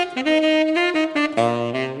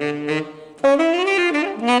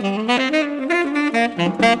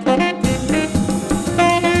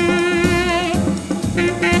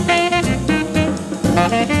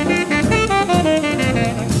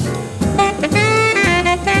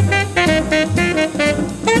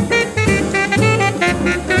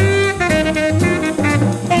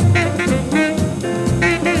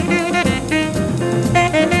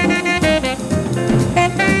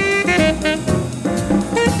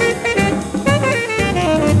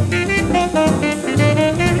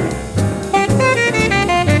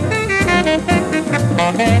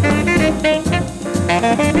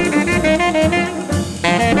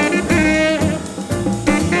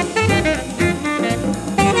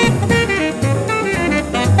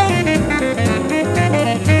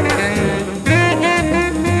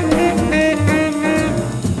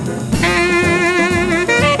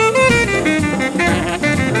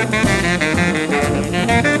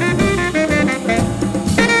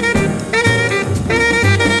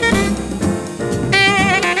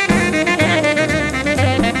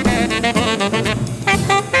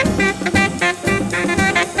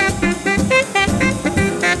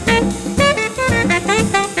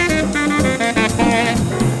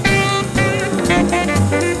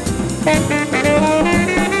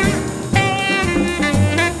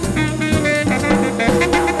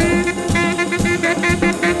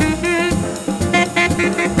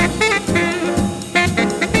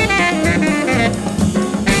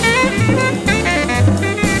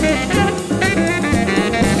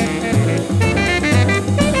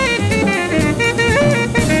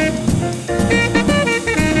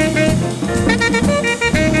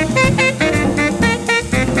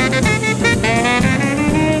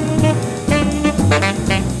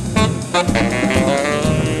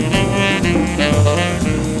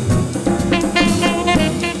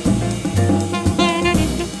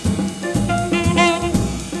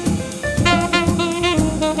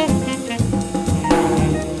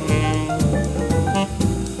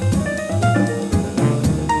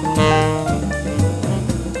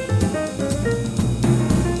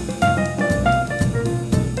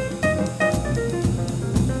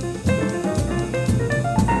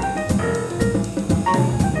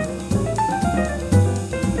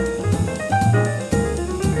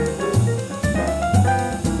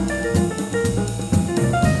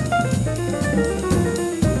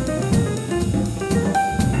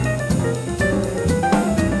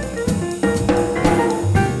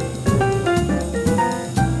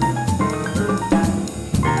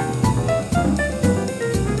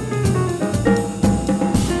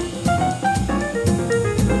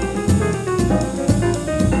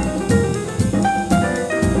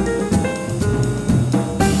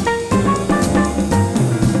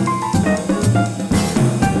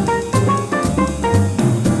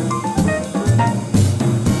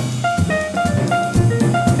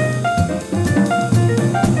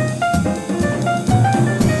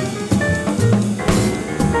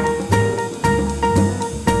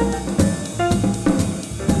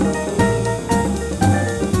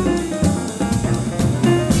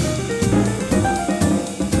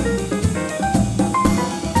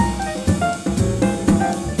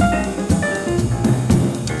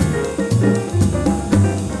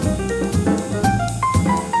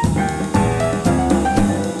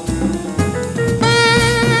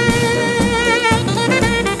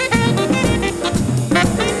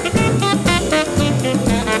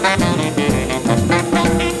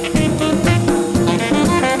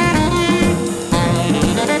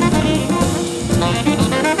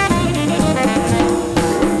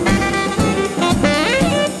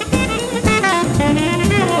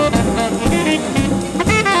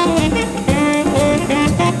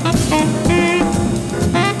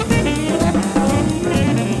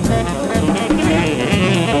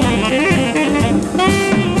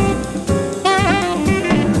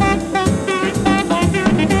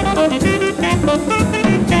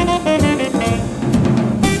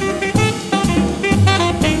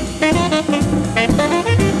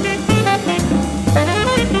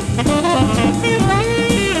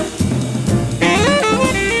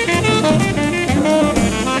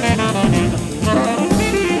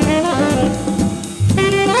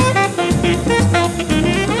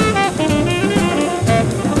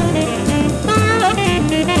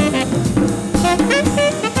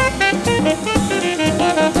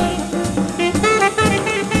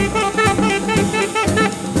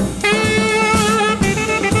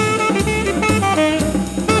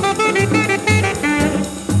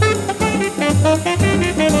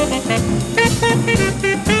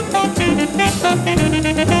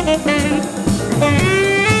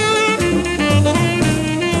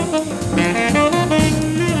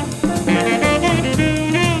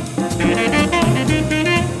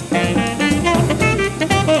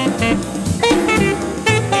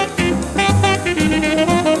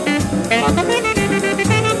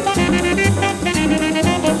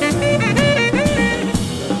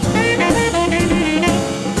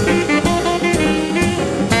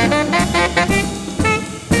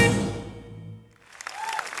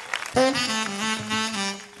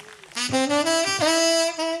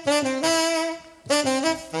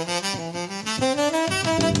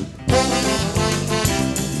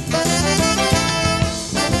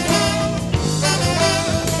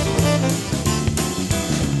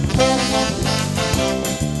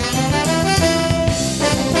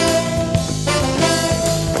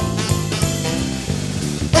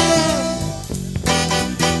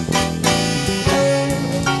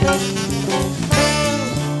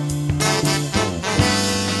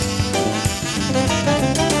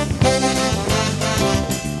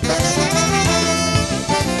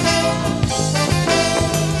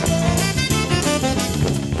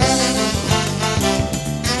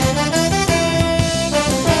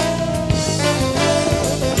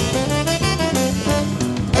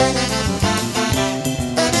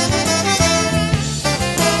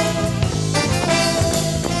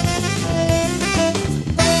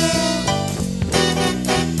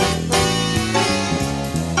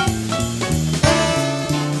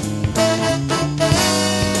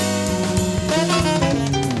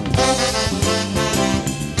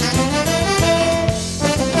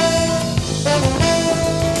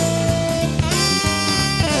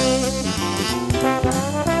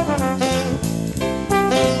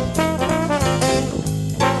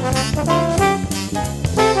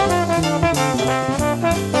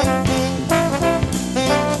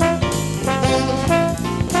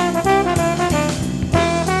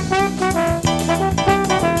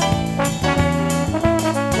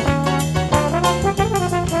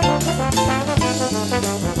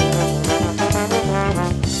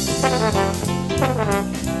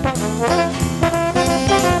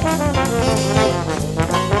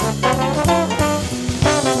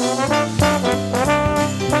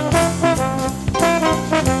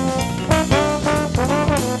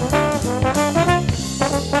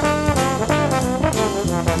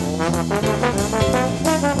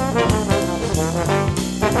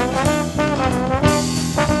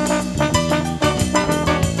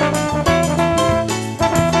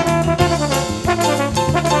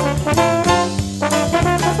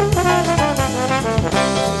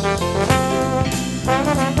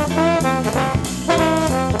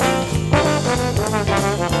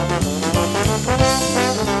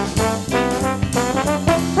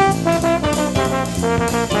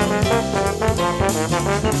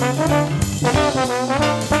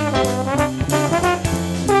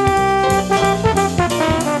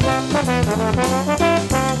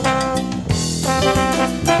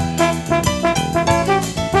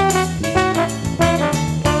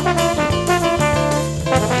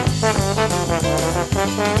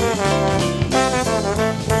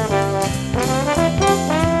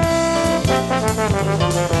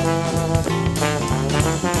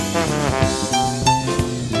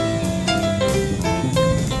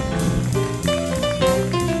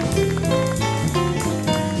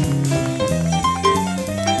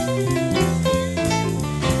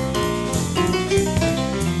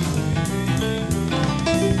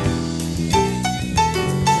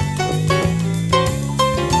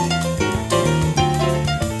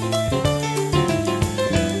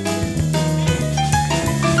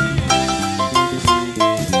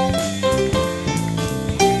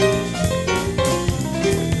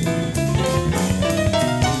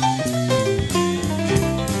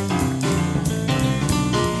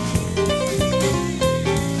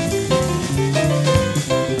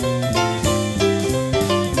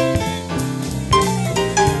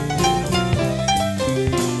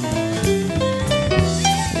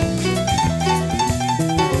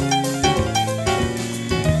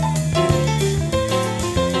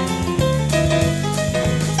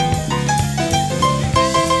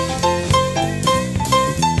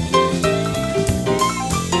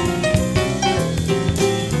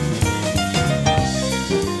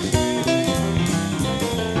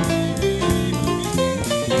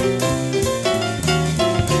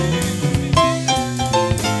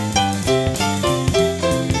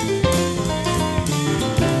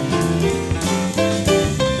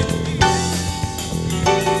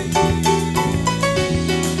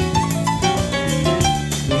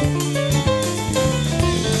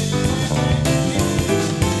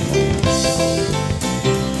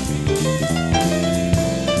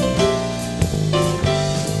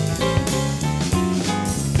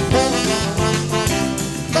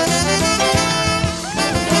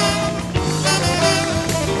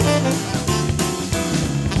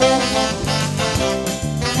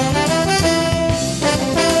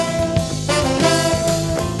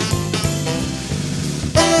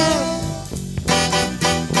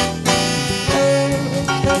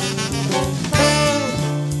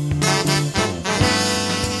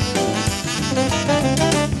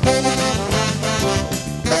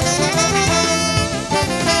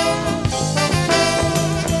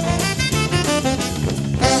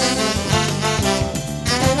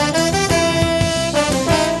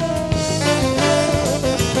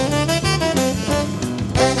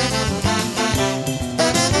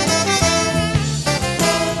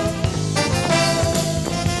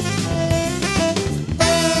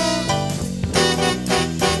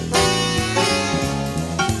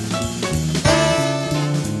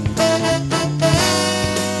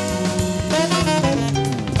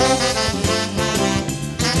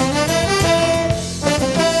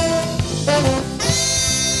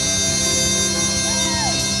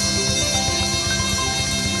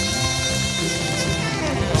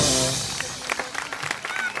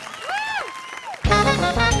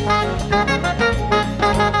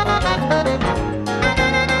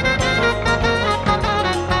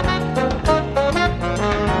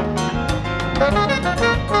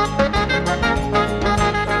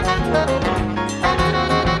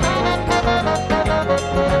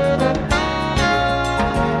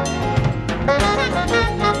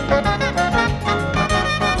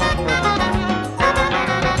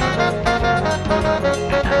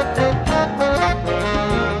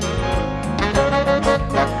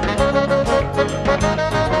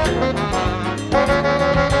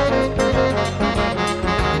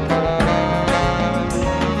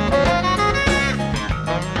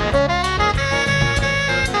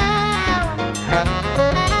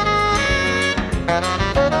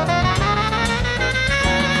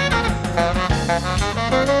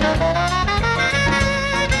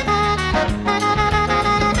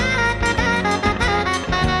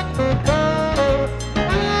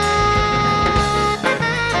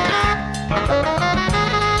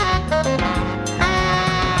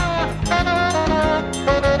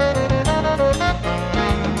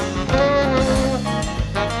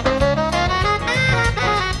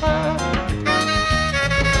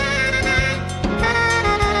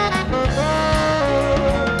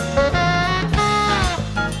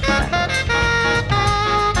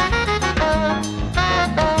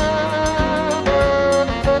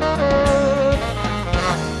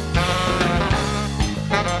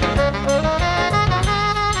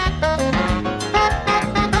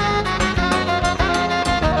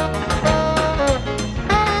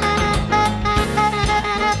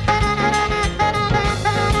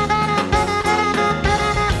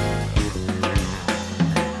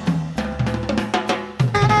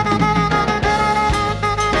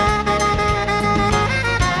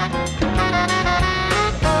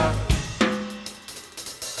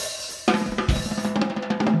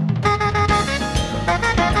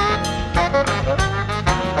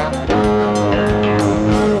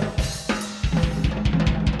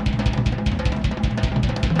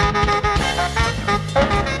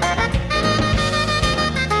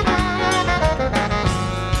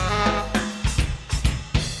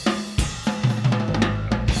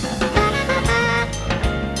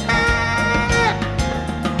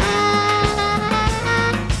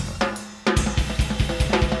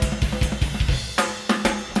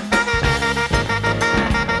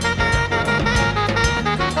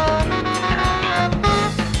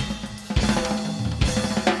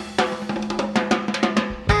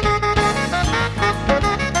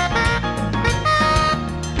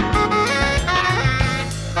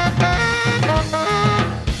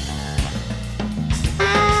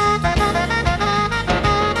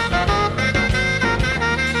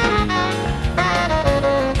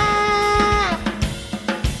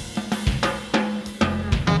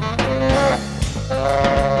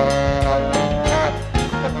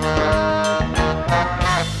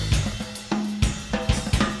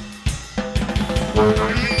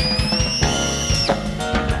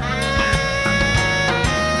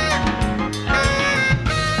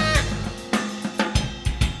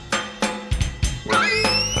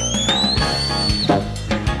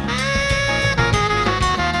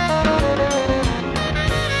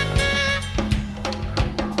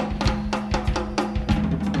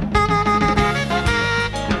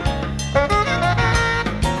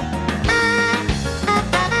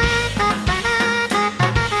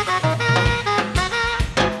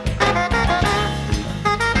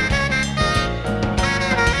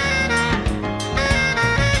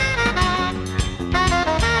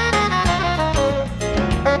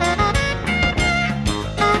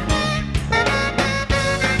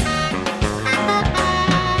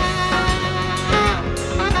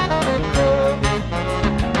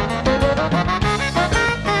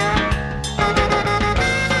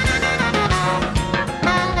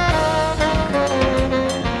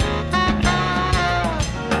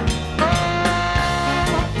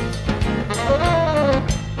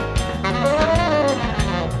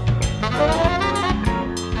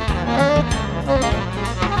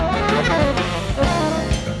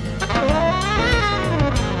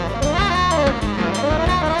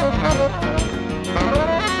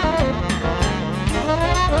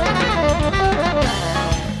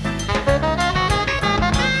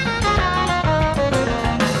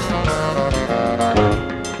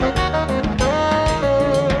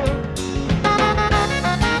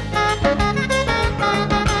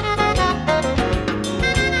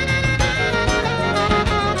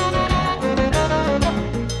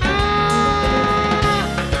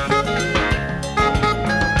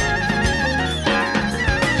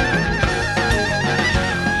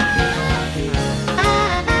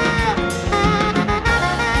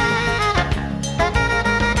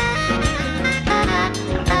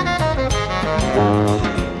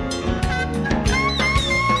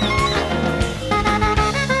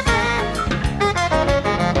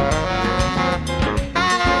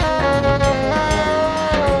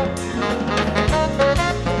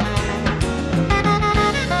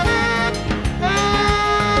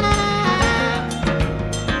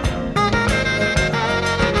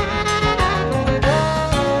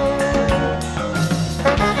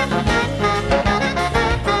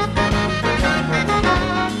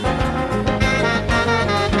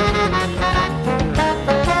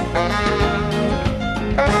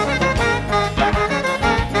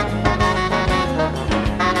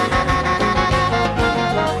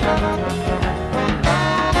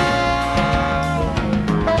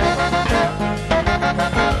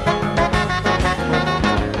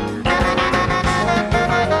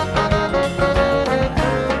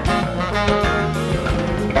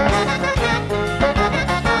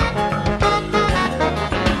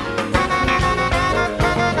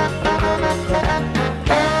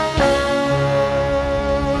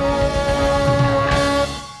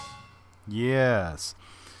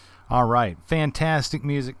 All right. Fantastic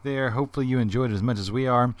music there. Hopefully you enjoyed it as much as we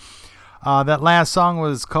are. That last song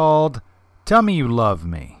was called Tell Me You Love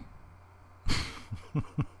Me.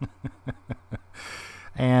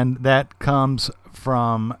 And that comes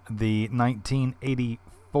from the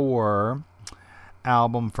 1984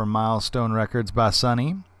 album from Milestone Records by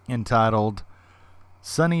Sonny, entitled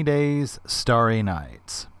Sunny Days, Starry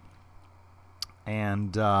Nights.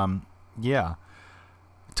 And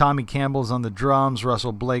Tommy Campbell's on the drums,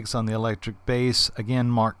 Russell Blake's on the electric bass. Again,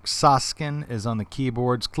 Mark Soskin is on the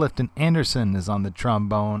keyboards, Clifton Anderson is on the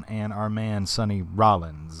trombone, and our man Sonny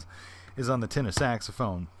Rollins is on the tenor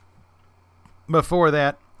saxophone. Before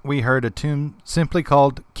that, we heard a tune simply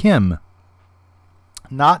called Kim,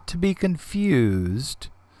 not to be confused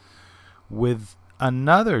with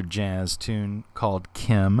another jazz tune called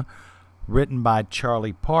Kim, written by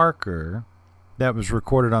Charlie Parker, that was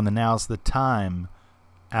recorded on the Now's the Time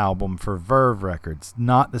album for Verve Records.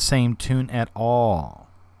 Not the same tune at all.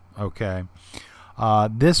 Okay.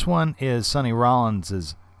 This one is Sonny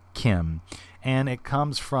Rollins' Kim, and it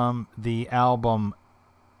comes from the album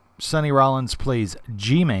Sonny Rollins Plays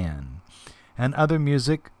G-Man and other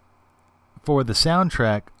music for the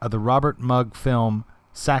soundtrack of the Robert Mugg film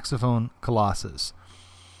Saxophone Colossus.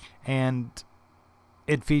 And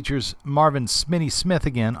it features Marvin Smitty Smith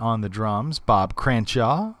again on the drums, Bob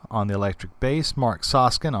Cranshaw on the electric bass, Mark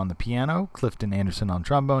Soskin on the piano, Clifton Anderson on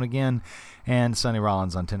trombone again, and Sonny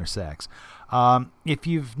Rollins on tenor sax. If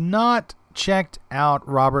you've not checked out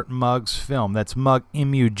Robert Mugg's film, that's Mugg,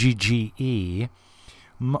 M-U-G-G-E,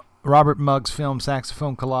 Robert Mugg's film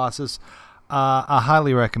Saxophone Colossus, I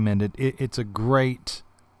highly recommend it. It's a great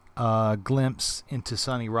glimpse into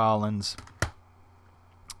Sonny Rollins,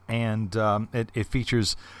 and it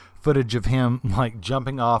features footage of him like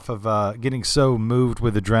jumping off of getting so moved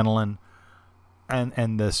with adrenaline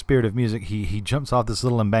and the spirit of music. He jumps off this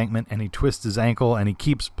little embankment and he twists his ankle, and he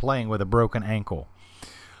keeps playing with a broken ankle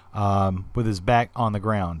with his back on the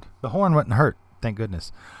ground. The horn wasn't hurt, thank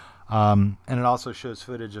goodness. And it also shows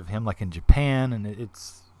footage of him like in Japan, and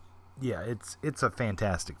it's a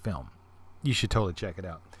fantastic film. You should totally check it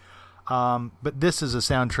out. But this is a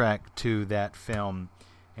soundtrack to that film,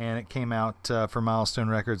 and it came out for Milestone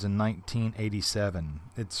Records in 1987.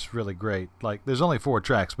 It's really great. Like, there's only 4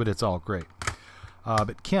 tracks, but it's all great.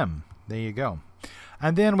 But Kim, there you go.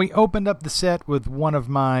 And then we opened up the set with one of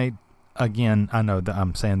my, again, I know that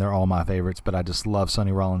I'm saying they're all my favorites, but I just love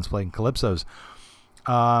Sonny Rollins playing Calypsos.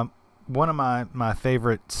 One of my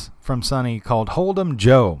favorites from Sonny called Hold 'em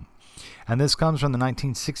Joe. And this comes from the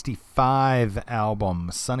 1965 album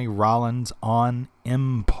Sonny Rollins on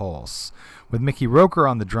Impulse, with Mickey Roker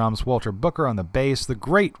on the drums, Walter Booker on the bass, the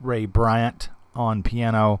great Ray Bryant on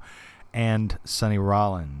piano, and Sonny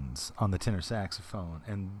Rollins on the tenor saxophone.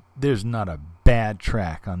 And there's not a bad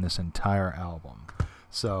track on this entire album.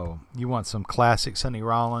 So you want some classic Sonny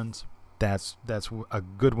Rollins, that's a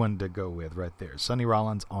good one to go with right there. Sonny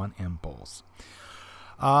Rollins on Impulse.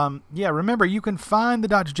 Remember, you can find the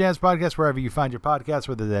Dr. Jazz Podcast wherever you find your podcasts,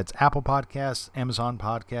 whether that's Apple Podcasts, Amazon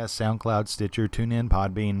Podcasts, SoundCloud, Stitcher, TuneIn,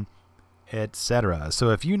 Podbean, etc.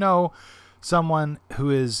 So if you know someone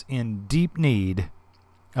who is in deep need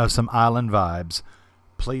of some island vibes,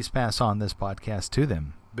 please pass on this podcast to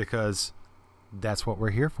them, because that's what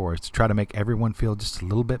we're here for, is to try to make everyone feel just a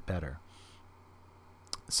little bit better.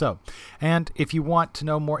 So, and if you want to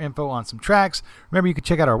know more info on some tracks, remember you can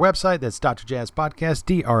check out our website. That's Dr. Jazz Podcast,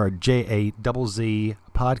 DRJAZZ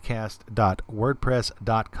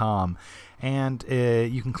podcast.wordpress.com. And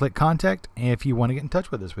you can click contact if you want to get in touch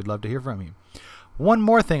with us. We'd love to hear from you. One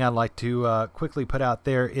more thing I'd like to quickly put out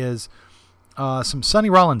there is some Sonny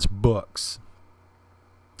Rollins books.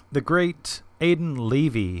 The great Aidan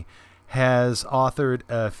Levy has authored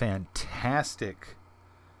a fantastic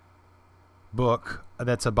book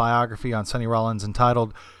that's a biography on Sonny Rollins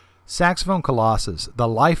entitled Saxophone Colossus, The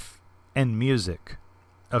Life and Music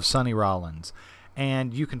of Sonny Rollins.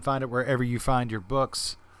 And you can find it wherever you find your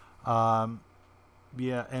books. And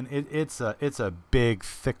it's a big,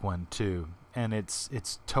 thick one too, and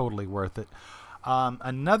it's totally worth it.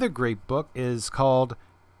 Another great book is called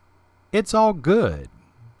It's All Good,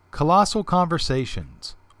 Colossal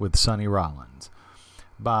Conversations with Sonny Rollins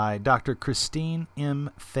by Dr. Christine M.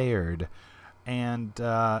 Thaird. And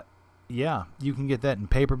you can get that in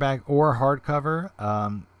paperback or hardcover.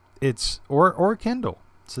 It's or Kindle.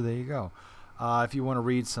 So there you go. If you want to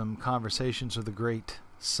read some conversations with the great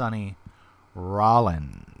Sonny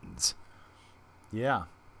Rollins. Yeah.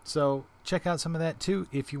 So check out some of that too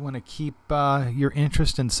if you want to keep your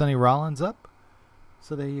interest in Sonny Rollins up.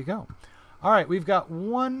 So there you go. All right, we've got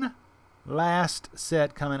one last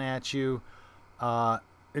set coming at you.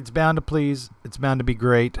 It's bound to please. It's bound to be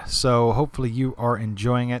great. So hopefully you are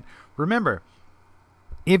enjoying it. Remember,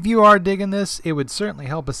 if you are digging this, it would certainly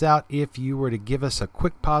help us out if you were to give us a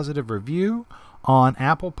quick positive review on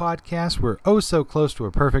Apple Podcasts. We're so close to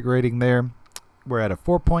a perfect rating there. We're at a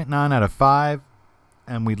 4.9 out of 5,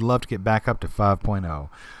 and we'd love to get back up to 5.0.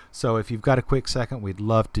 So if you've got a quick second, we'd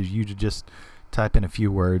love you to just type in a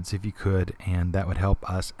few words if you could, and that would help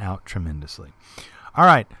us out tremendously. All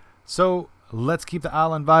right, so let's keep the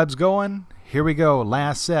island vibes going. Here we go.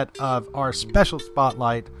 Last set of our special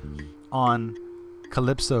spotlight on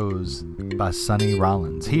Calypsos by Sonny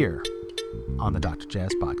Rollins here on the Dr.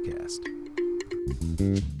 Jazz Podcast.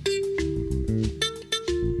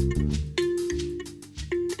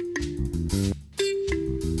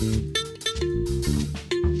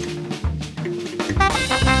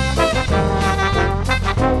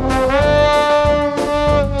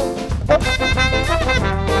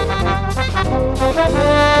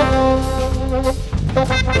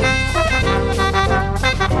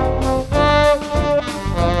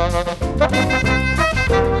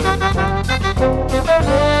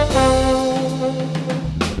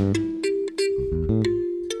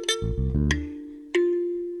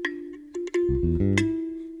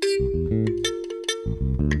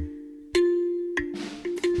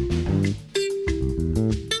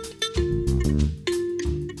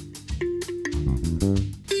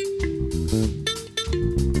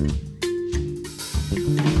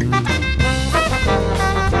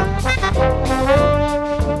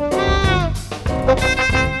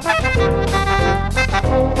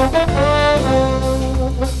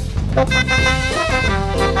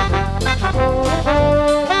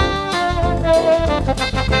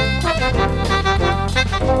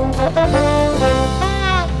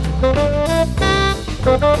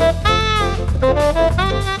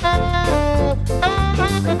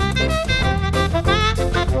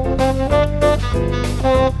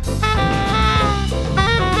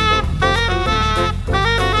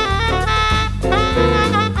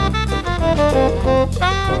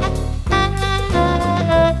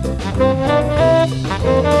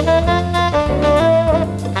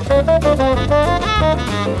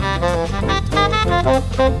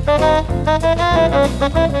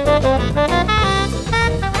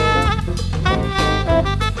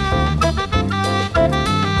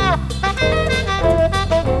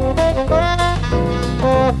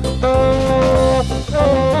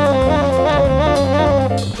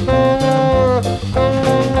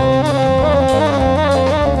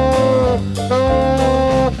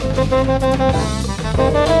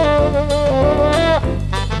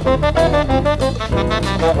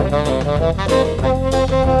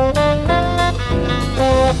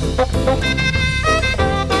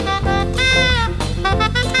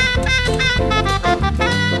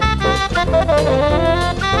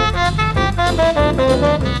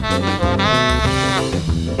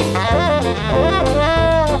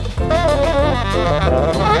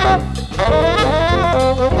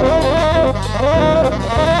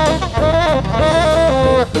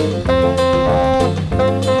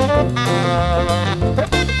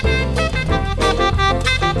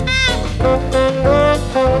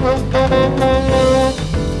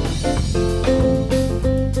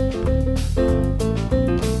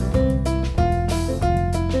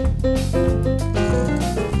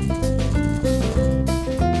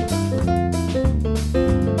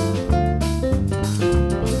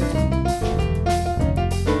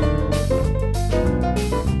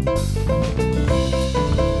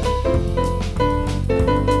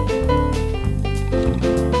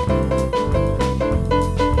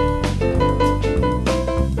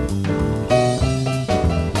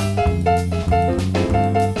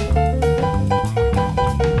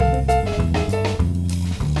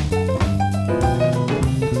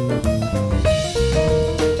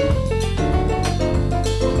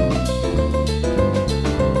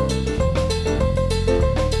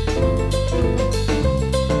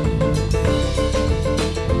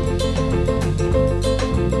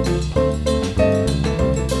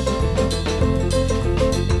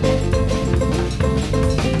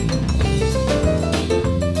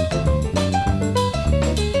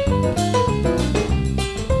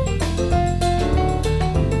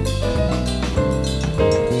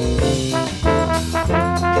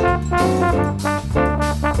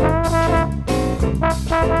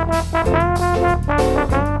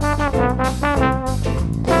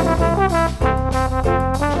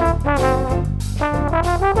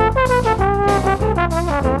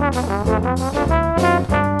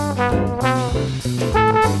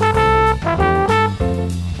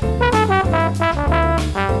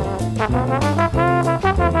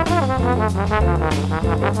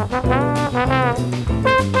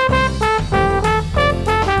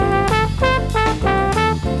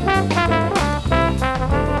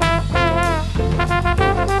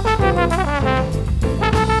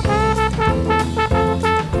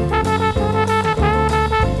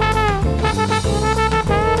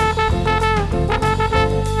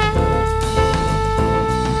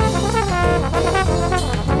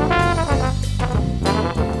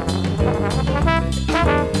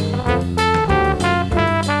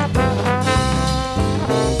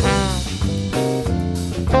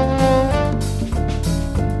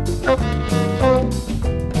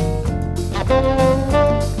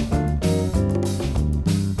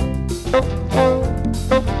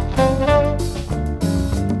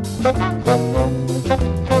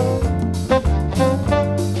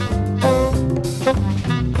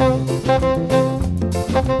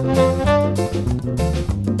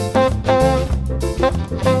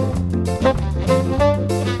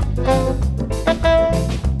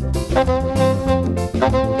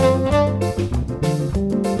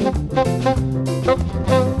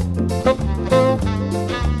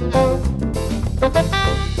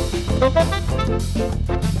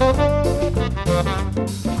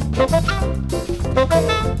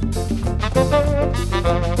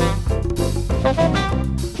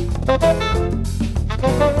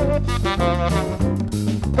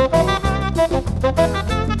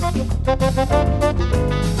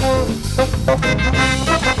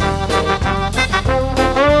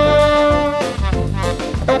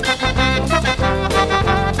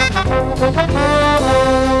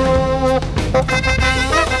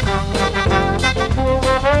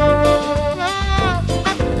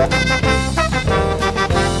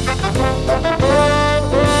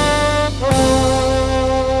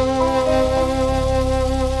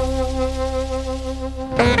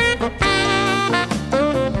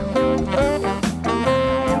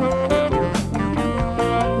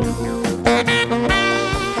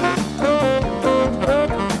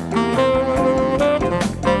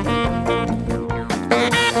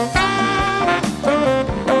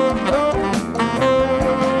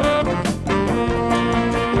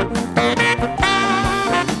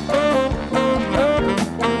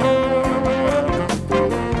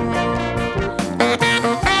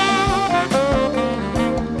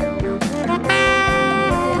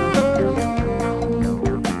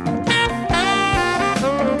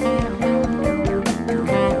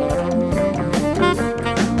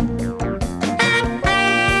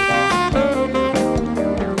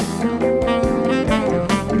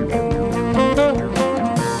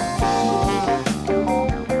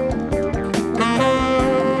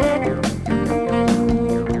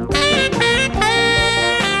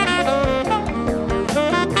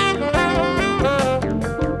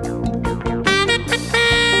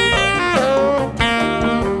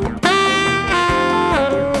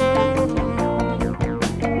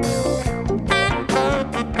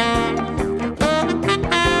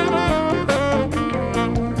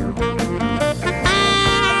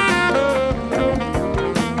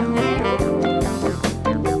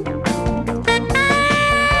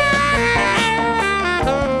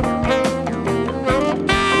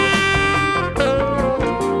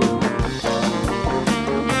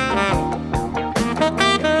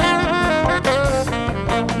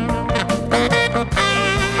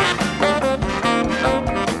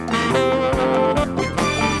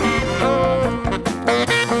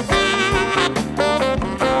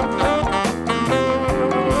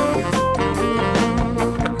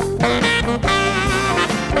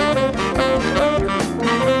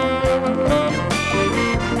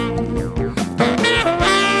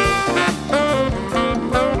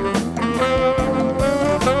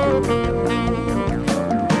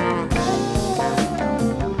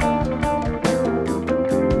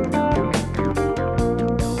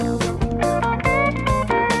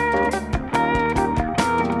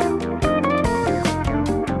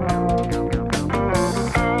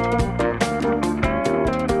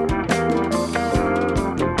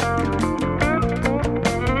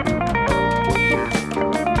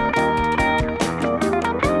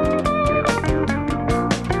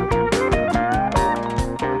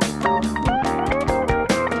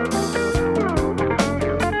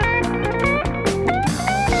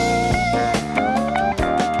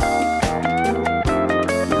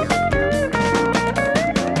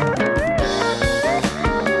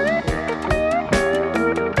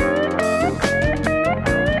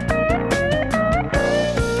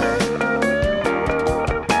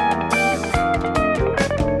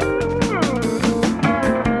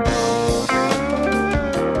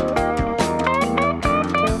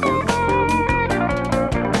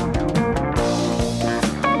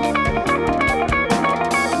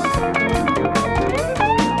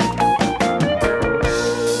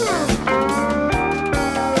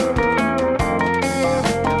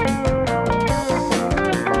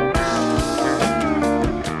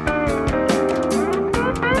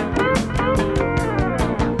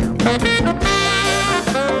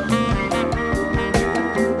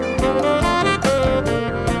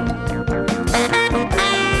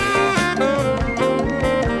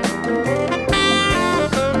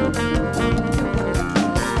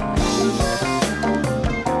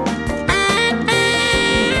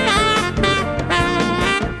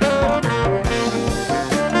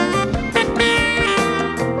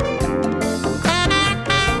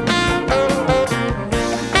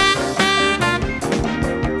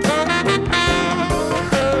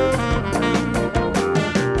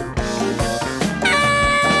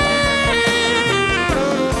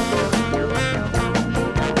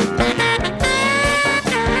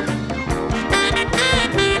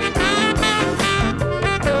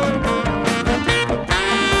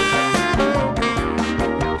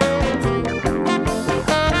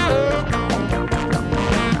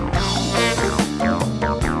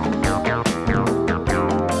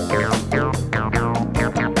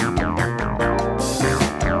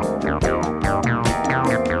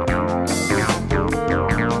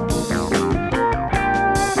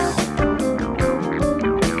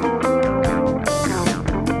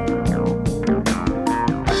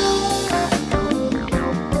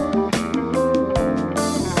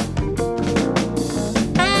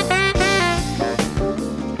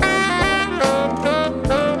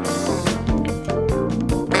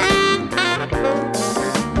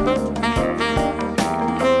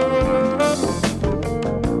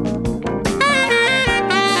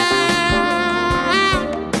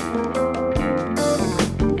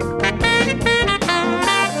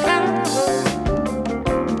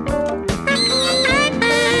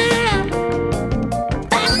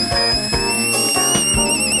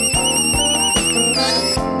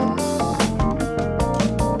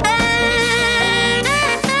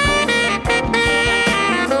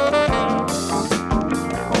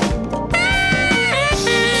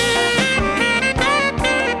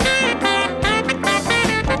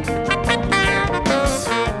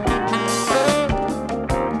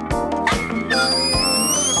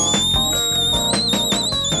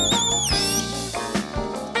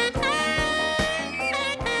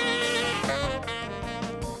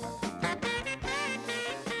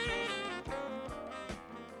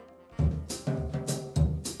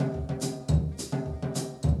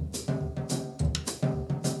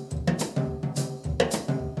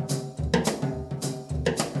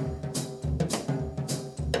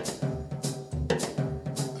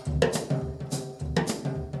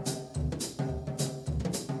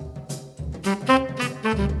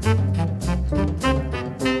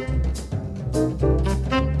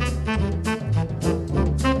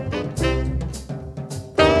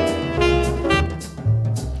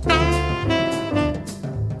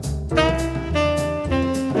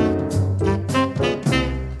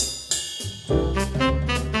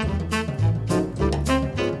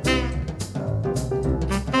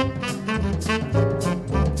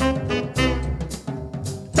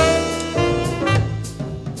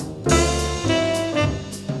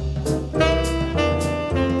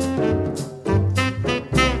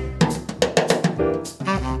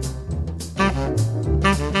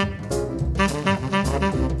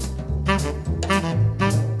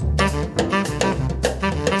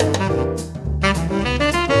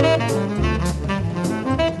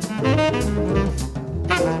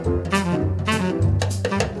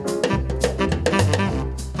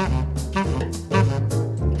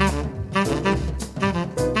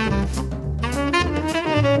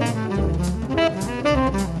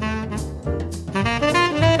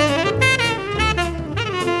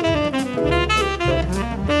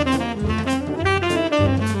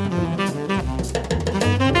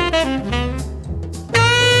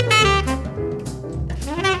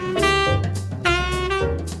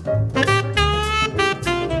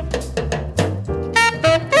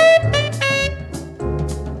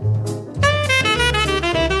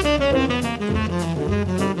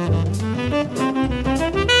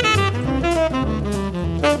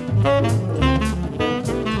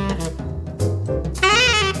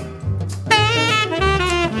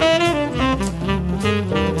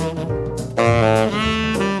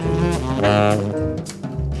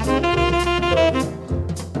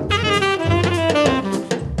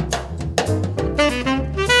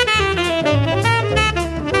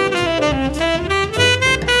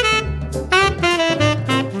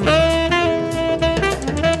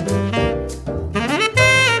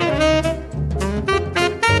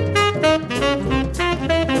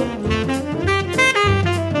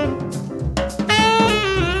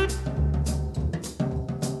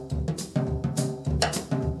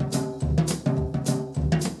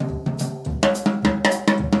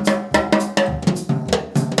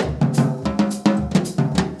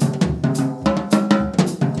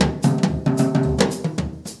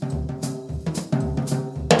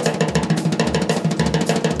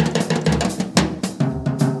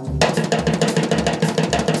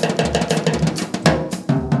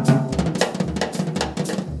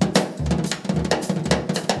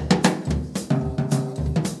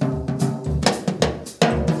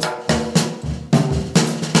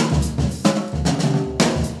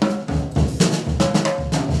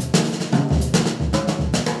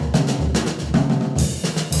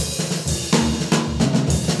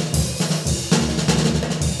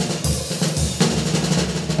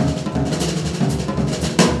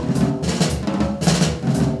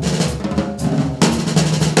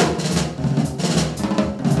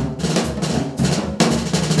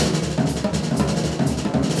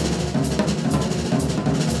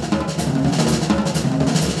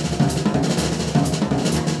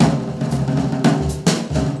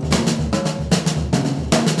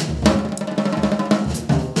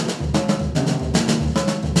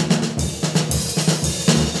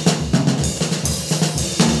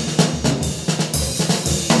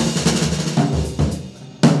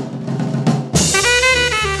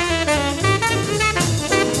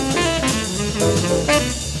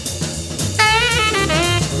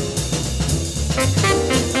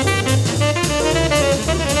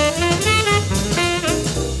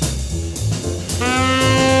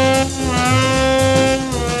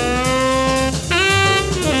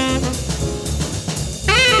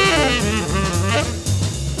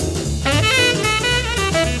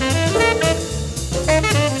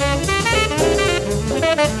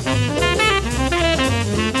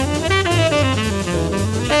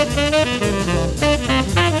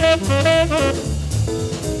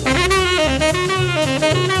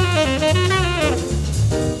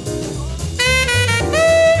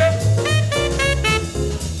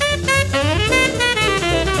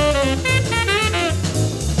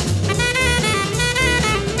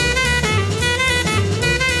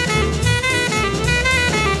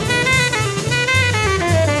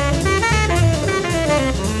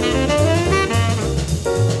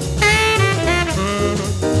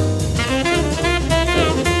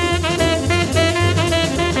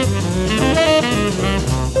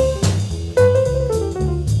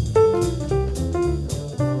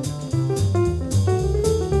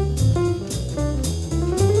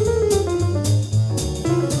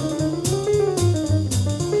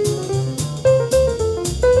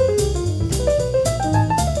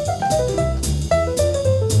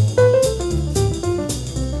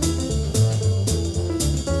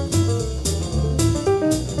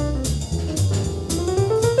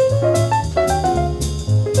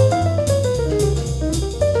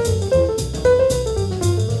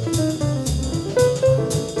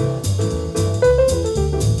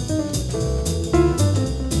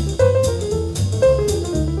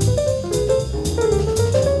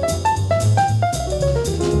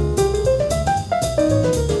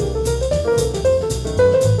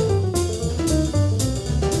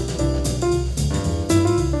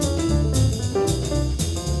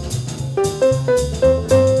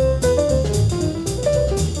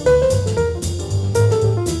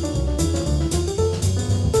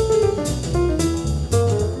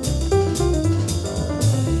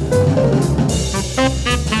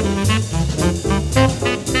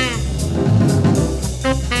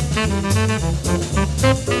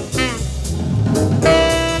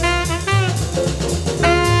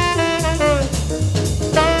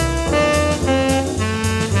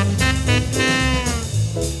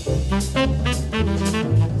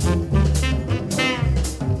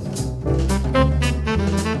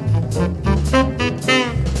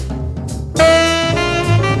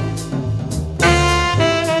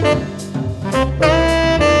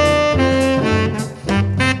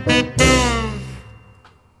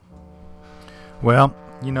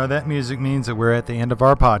 you know that music means that we're at the end of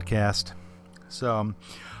our podcast. So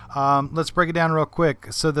let's break it down real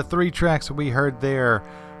quick. So the 3 tracks that we heard there,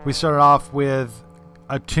 we started off with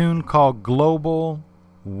a tune called Global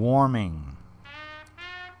Warming,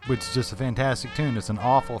 which is just a fantastic tune. It's an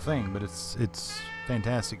awful thing, but it's a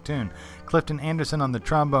fantastic tune. Clifton Anderson on the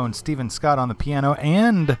trombone, Stephen Scott on the piano,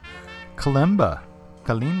 and Kalimba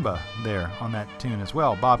there on that tune as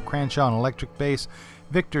well. Bob Cranshaw on electric bass,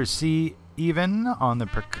 Victor C. Even on the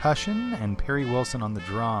percussion, and Perry Wilson on the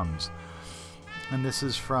drums. And this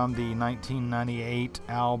is from the 1998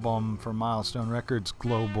 album for Milestone Records,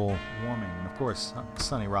 Global Warming. And of course,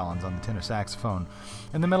 Sonny Rollins on the tenor saxophone.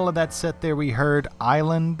 In the middle of that set there, we heard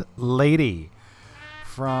Island Lady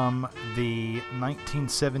from the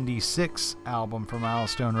 1976 album for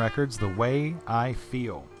Milestone Records, The Way I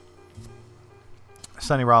Feel.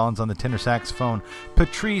 Sonny Rollins on the tenor saxophone,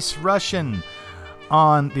 Patrice Rushen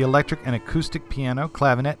on the electric and acoustic piano,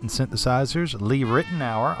 clavinet, and synthesizers, Lee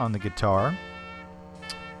Rittenauer on the guitar,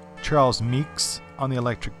 Charles Meeks on the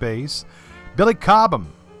electric bass, Billy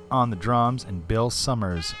Cobham on the drums, and Bill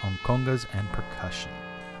Summers on congas and percussion.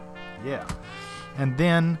 Yeah. And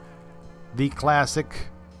then the classic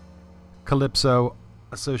Calypso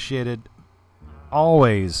associated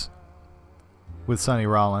always with Sonny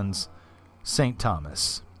Rollins, St.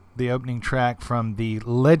 Thomas, the opening track from the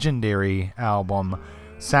legendary album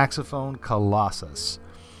Saxophone Colossus,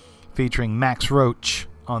 featuring Max Roach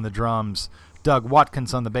on the drums, Doug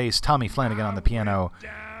Watkins on the bass, Tommy Flanagan on the piano,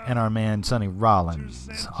 and our man Sonny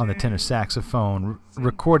Rollins on the tenor saxophone.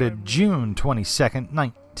 Recorded June 22nd,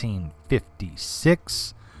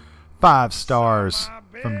 1956. 5 stars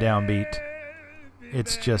from Downbeat.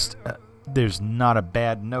 It's just, there's not a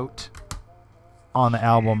bad note on the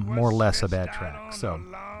album, more or less a bad track. So,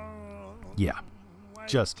 yeah,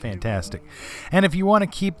 just fantastic. And if you want to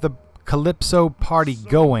keep the Calypso party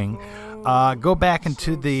going, go back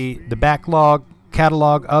into the backlog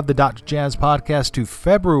catalog of the Dr. Jazz podcast to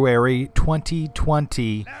February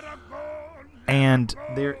 2020, and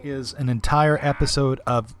there is an entire episode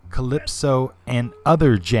of Calypso and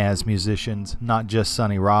other jazz musicians, not just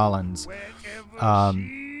Sonny Rollins.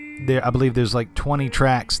 I believe there's like 20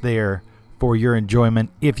 tracks there for your enjoyment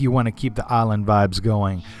if you want to keep the island vibes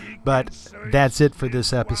going. But that's it for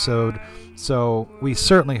this episode. So we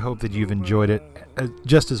certainly hope that you've enjoyed it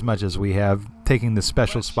just as much as we have, taking the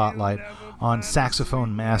special spotlight on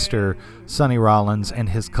saxophone master Sonny Rollins and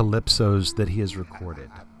his Calypsos that he has recorded.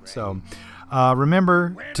 So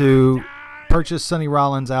remember to purchase Sonny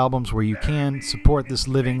Rollins albums where you can. Support this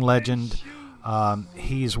living legend.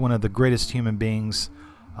 He's one of the greatest human beings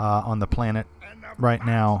on the planet right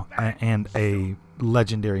now, and a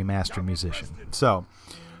legendary master musician. So,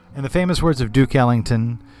 in the famous words of Duke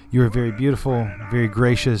Ellington, you are very beautiful, very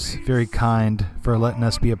gracious, very kind for letting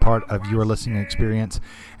us be a part of your listening experience,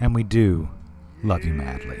 and we do love you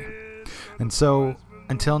madly. And so,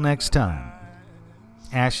 until next time,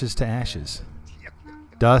 ashes to ashes,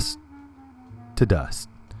 dust to dust.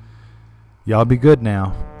 Y'all be good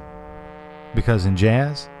now, because in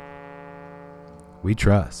jazz, we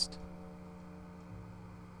trust.